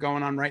Network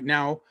going on right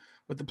now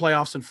with the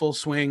playoffs in full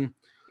swing.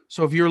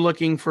 So if you're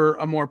looking for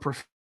a more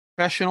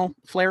professional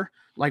flair,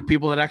 like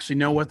people that actually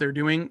know what they're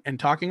doing and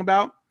talking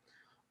about,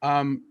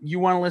 you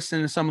want to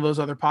listen to some of those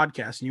other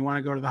podcasts, and you want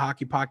to go to the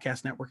Hockey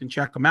Podcast Network and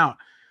check them out.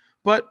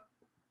 But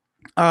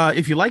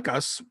if you like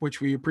us, which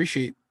we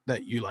appreciate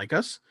that you like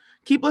us,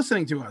 keep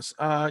listening to us.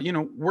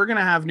 We're going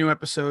to have new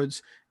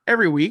episodes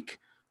every week.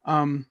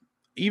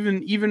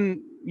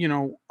 Even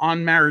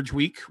on marriage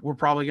week, we're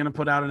probably going to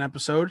put out an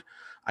episode.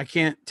 I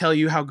can't tell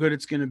you how good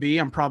it's going to be.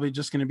 I'm probably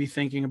just going to be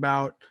thinking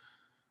about,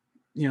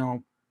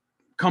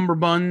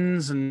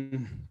 cummerbunds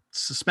and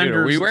suspenders. Dude,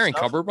 are we and wearing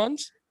stuff.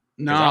 cummerbunds?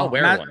 No, I'll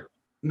wear not-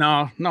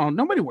 one. No,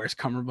 nobody wears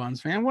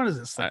cummerbunds, man. What is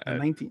this? Like the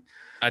 19?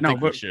 I No,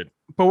 think we but- should.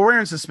 But we're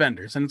wearing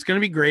suspenders, and it's going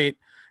to be great.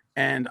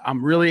 And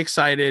I'm really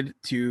excited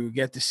to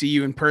get to see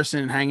you in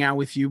person and hang out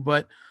with you.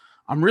 But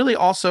I'm really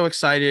also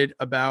excited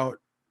about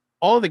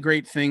all of the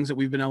great things that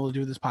we've been able to do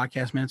with this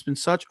podcast, man. It's been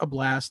such a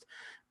blast.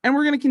 And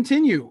we're going to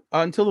continue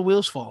until the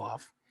wheels fall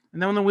off.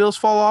 And then when the wheels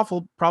fall off,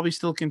 we'll probably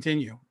still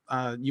continue.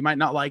 You might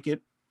not like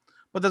it,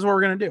 but that's what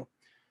we're going to do.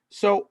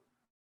 So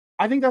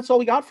I think that's all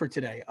we got for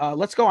today.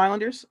 Let's go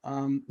Islanders.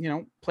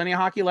 Plenty of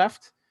hockey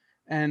left.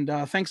 And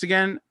thanks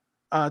again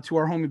to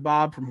our homie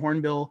Bob from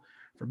Hornbill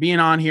for being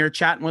on here,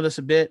 chatting with us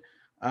a bit.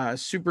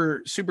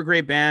 Super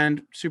great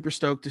band. Super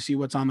stoked to see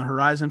what's on the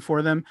horizon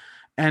for them.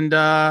 And,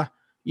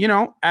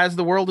 as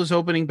the world is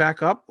opening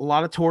back up, a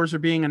lot of tours are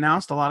being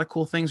announced. A lot of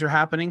cool things are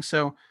happening.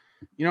 So,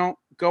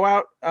 go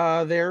out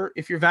there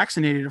if you're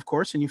vaccinated, of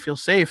course, and you feel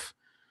safe.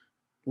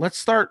 Let's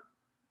start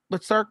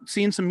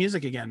seeing some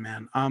music again,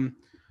 man.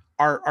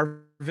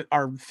 Our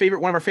favorite,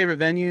 one of our favorite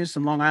venues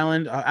in Long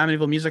Island,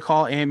 Amityville Music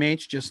Hall,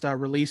 AMH, just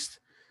released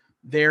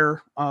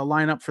their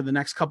lineup for the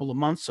next couple of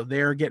months. So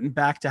they're getting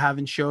back to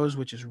having shows,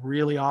 which is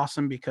really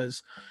awesome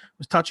because it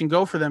was touch and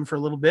go for them for a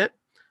little bit,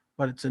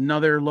 but it's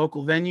another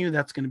local venue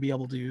that's going to be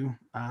able to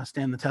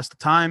stand the test of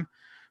time.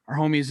 Our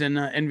homies in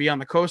Envy on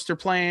the Coast are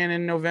playing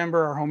in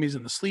November. Our homies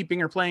in The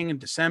Sleeping are playing in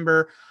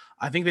December.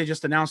 I think they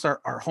just announced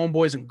our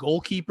homeboys and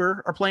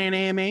Goalkeeper are playing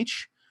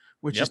AMH,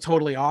 which is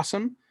totally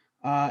awesome.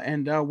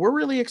 And we're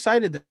really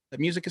excited that the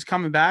music is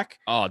coming back.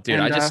 Oh, dude,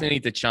 And, I just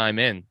need to chime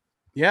in.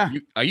 Yeah.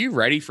 Are you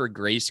ready for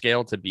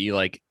Grayscale to be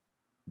like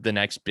the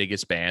next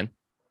biggest band?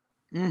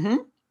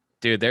 Mm-hmm.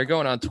 Dude, they're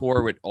going on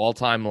tour with All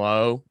Time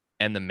Low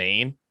and The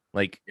Main.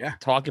 Like,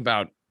 talk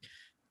about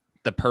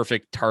the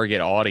perfect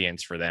target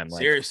audience for them.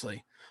 Like,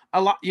 Seriously.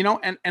 A lot,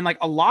 and like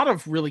a lot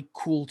of really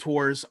cool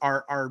tours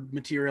are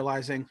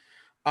materializing.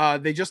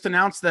 They just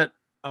announced that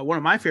one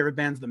of my favorite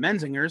bands, the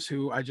Menzingers,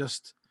 who I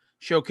just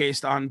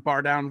showcased on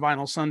Bar Down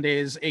Vinyl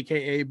Sundays,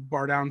 aka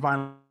Bar Down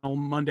Vinyl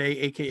Monday,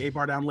 aka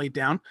Bar Down Late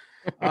Down.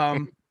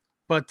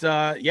 But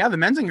the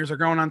Menzingers are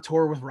going on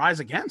tour with Rise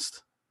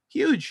Against.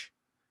 Huge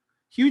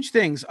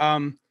things.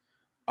 Our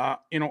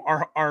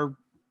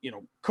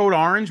Code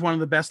Orange, one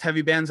of the best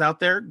heavy bands out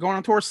there, going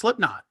on tour with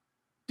Slipknot.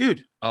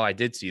 Dude. Oh, I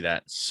did see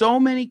that. So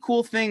many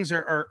cool things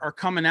are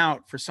coming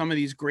out for some of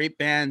these great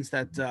bands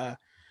that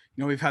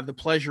we've had the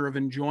pleasure of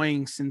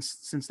enjoying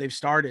since they've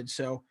started.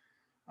 So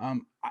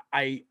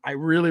I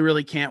really,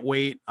 really can't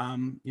wait.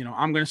 I'm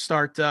going to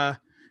start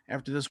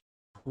after this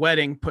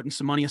wedding, putting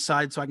some money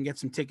aside so I can get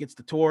some tickets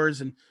to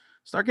tours and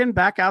start getting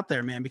back out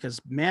there, man, because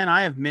man,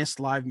 I have missed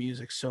live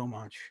music so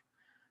much.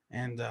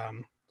 And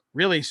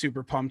really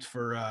super pumped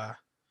for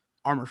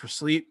Armor for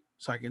Sleep,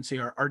 so I can see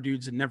our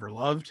dudes that Never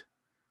Loved,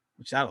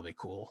 which that'll be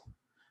cool.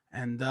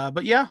 And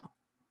but yeah,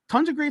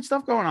 tons of great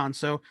stuff going on.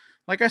 So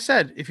like I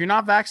said, if you're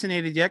not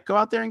vaccinated yet, go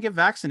out there and get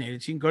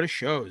vaccinated so you can go to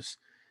shows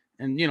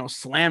and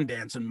slam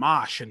dance and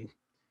mosh and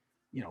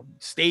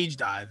stage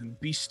dive and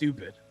be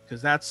stupid,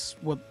 because that's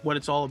what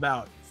it's all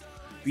about.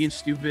 Being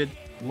stupid,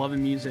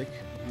 loving music,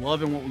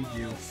 loving what we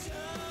do. And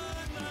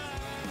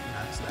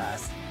that's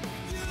that.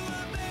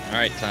 All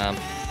right, Tom.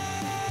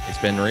 It's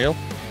been real.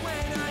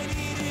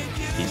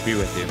 Peace be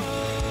with you.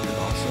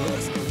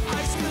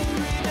 I still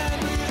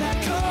remember that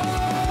call.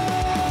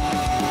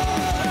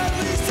 At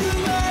least you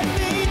let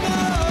me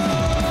know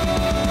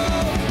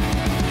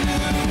you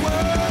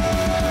were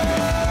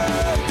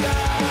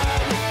gone.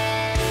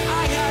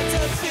 I had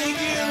to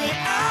figure it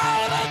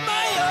out on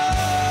my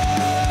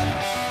own,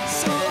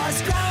 so I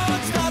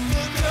scrounged up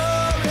the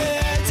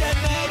courage and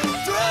made it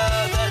through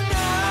the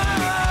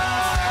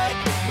night.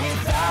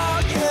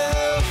 Without you,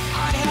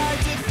 I had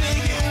to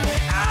figure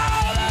it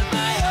out on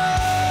my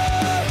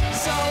own.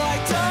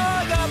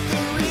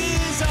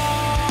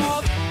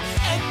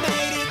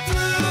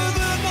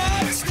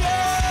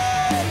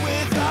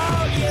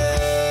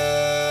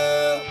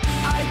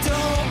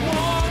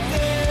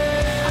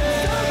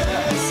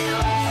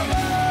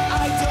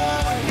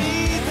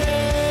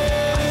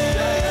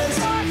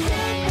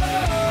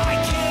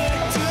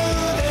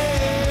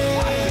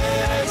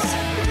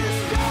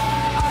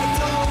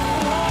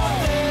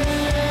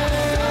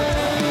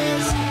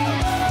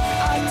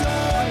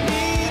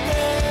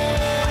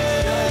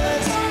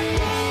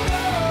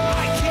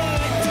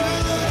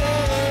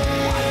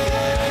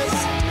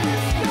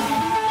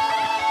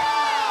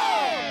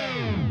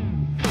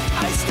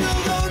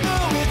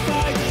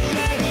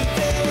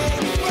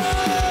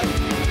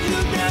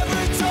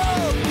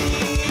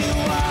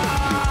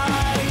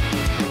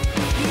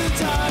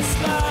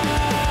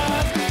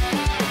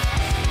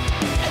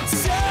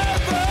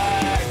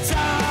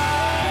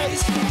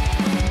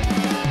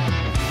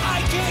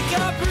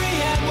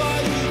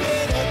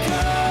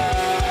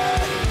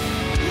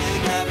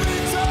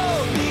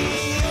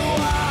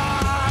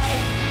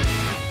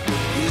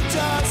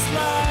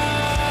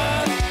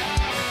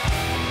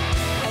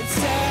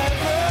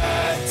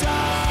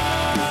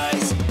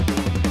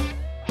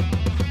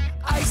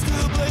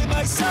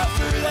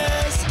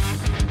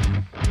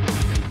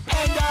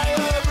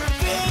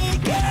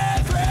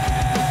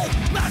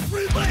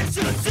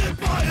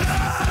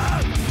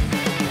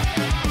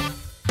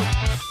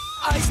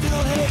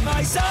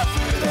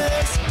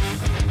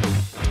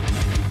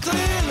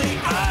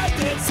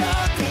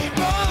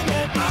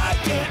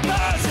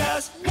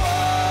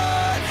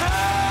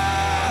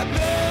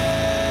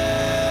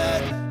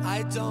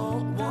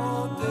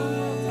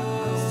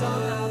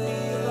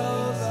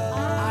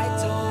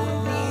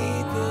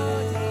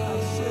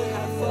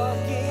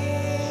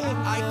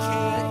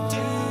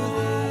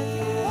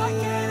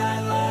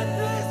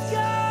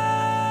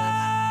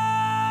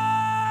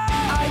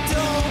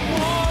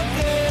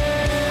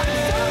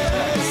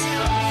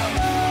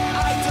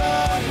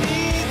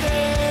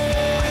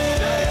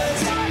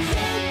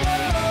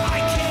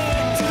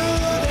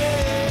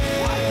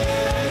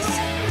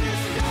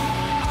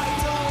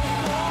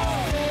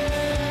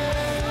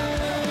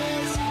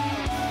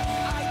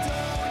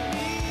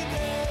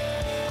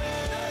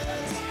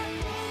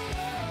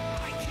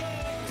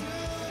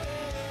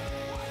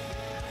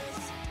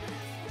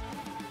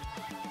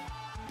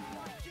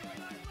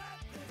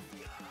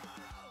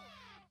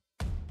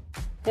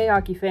 Hey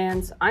hockey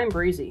fans, I'm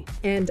Breezy.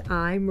 And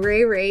I'm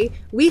Ray Ray.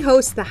 We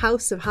host the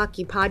House of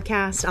Hockey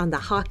podcast on the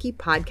Hockey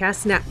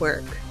Podcast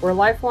Network. We're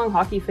lifelong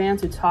hockey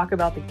fans who talk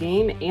about the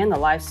game and the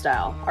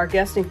lifestyle. Our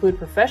guests include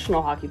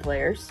professional hockey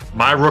players.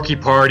 My rookie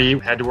party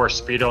had to wear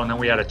Speedo, and then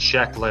we had a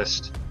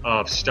checklist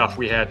of stuff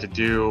we had to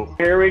do.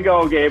 Here we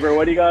go, Gaber.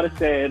 What do you got to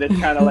say? And it's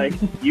kind of like,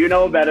 you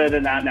know better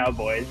than that now,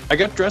 boys. I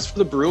got dressed for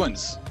the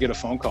Bruins. Get a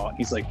phone call.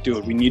 He's like,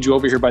 dude, we need you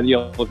over here by the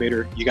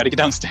elevator. You got to get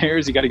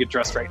downstairs. You got to get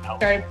dressed right now.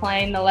 Started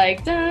playing the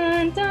like,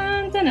 dun,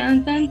 dun, dun,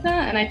 dun, dun, dun,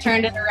 and I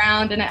turned it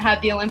around and it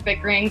had the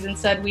Olympic rings and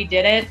said, we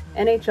did it.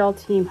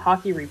 NHL team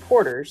hockey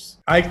reporters.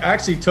 I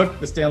actually took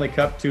the Stanley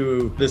Cup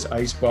to this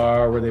ice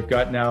bar where they've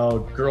got now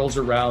girls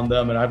around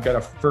them, and I've got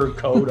a fur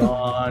coat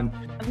on.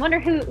 I wonder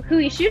who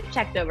he shoot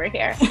checked over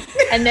here.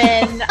 And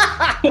then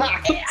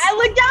I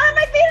looked down at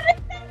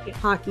my feet.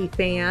 Hockey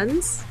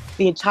fans.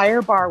 The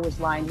entire bar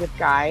was lined with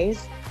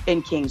guys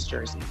in Kings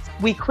jerseys.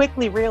 We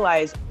quickly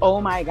realized,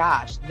 oh my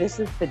gosh, this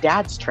is the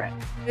dad's trip.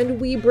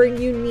 And we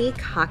bring unique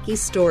hockey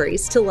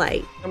stories to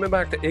light. Coming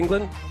back to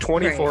England,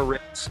 24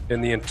 rinks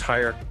in the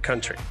entire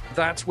country.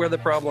 That's where the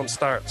problem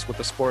starts with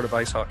the sport of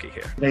ice hockey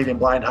here. Canadian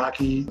Blind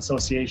Hockey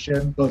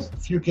Association, those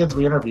few kids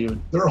we interviewed,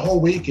 their whole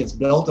week is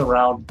built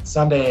around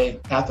Sunday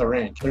at the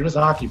rink. They're just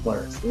hockey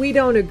players. We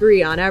don't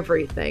agree on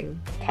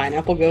everything.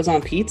 Pineapple goes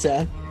on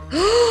pizza.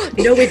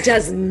 No, it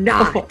does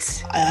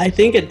not. I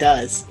think it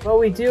does. But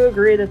we do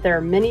agree that there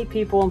are many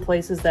people and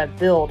places that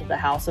build the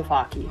House of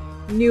Hockey.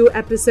 New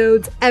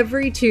episodes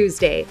every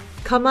Tuesday.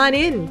 Come on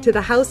in to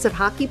the House of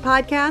Hockey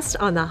podcast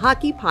on the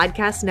Hockey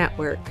Podcast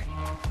Network.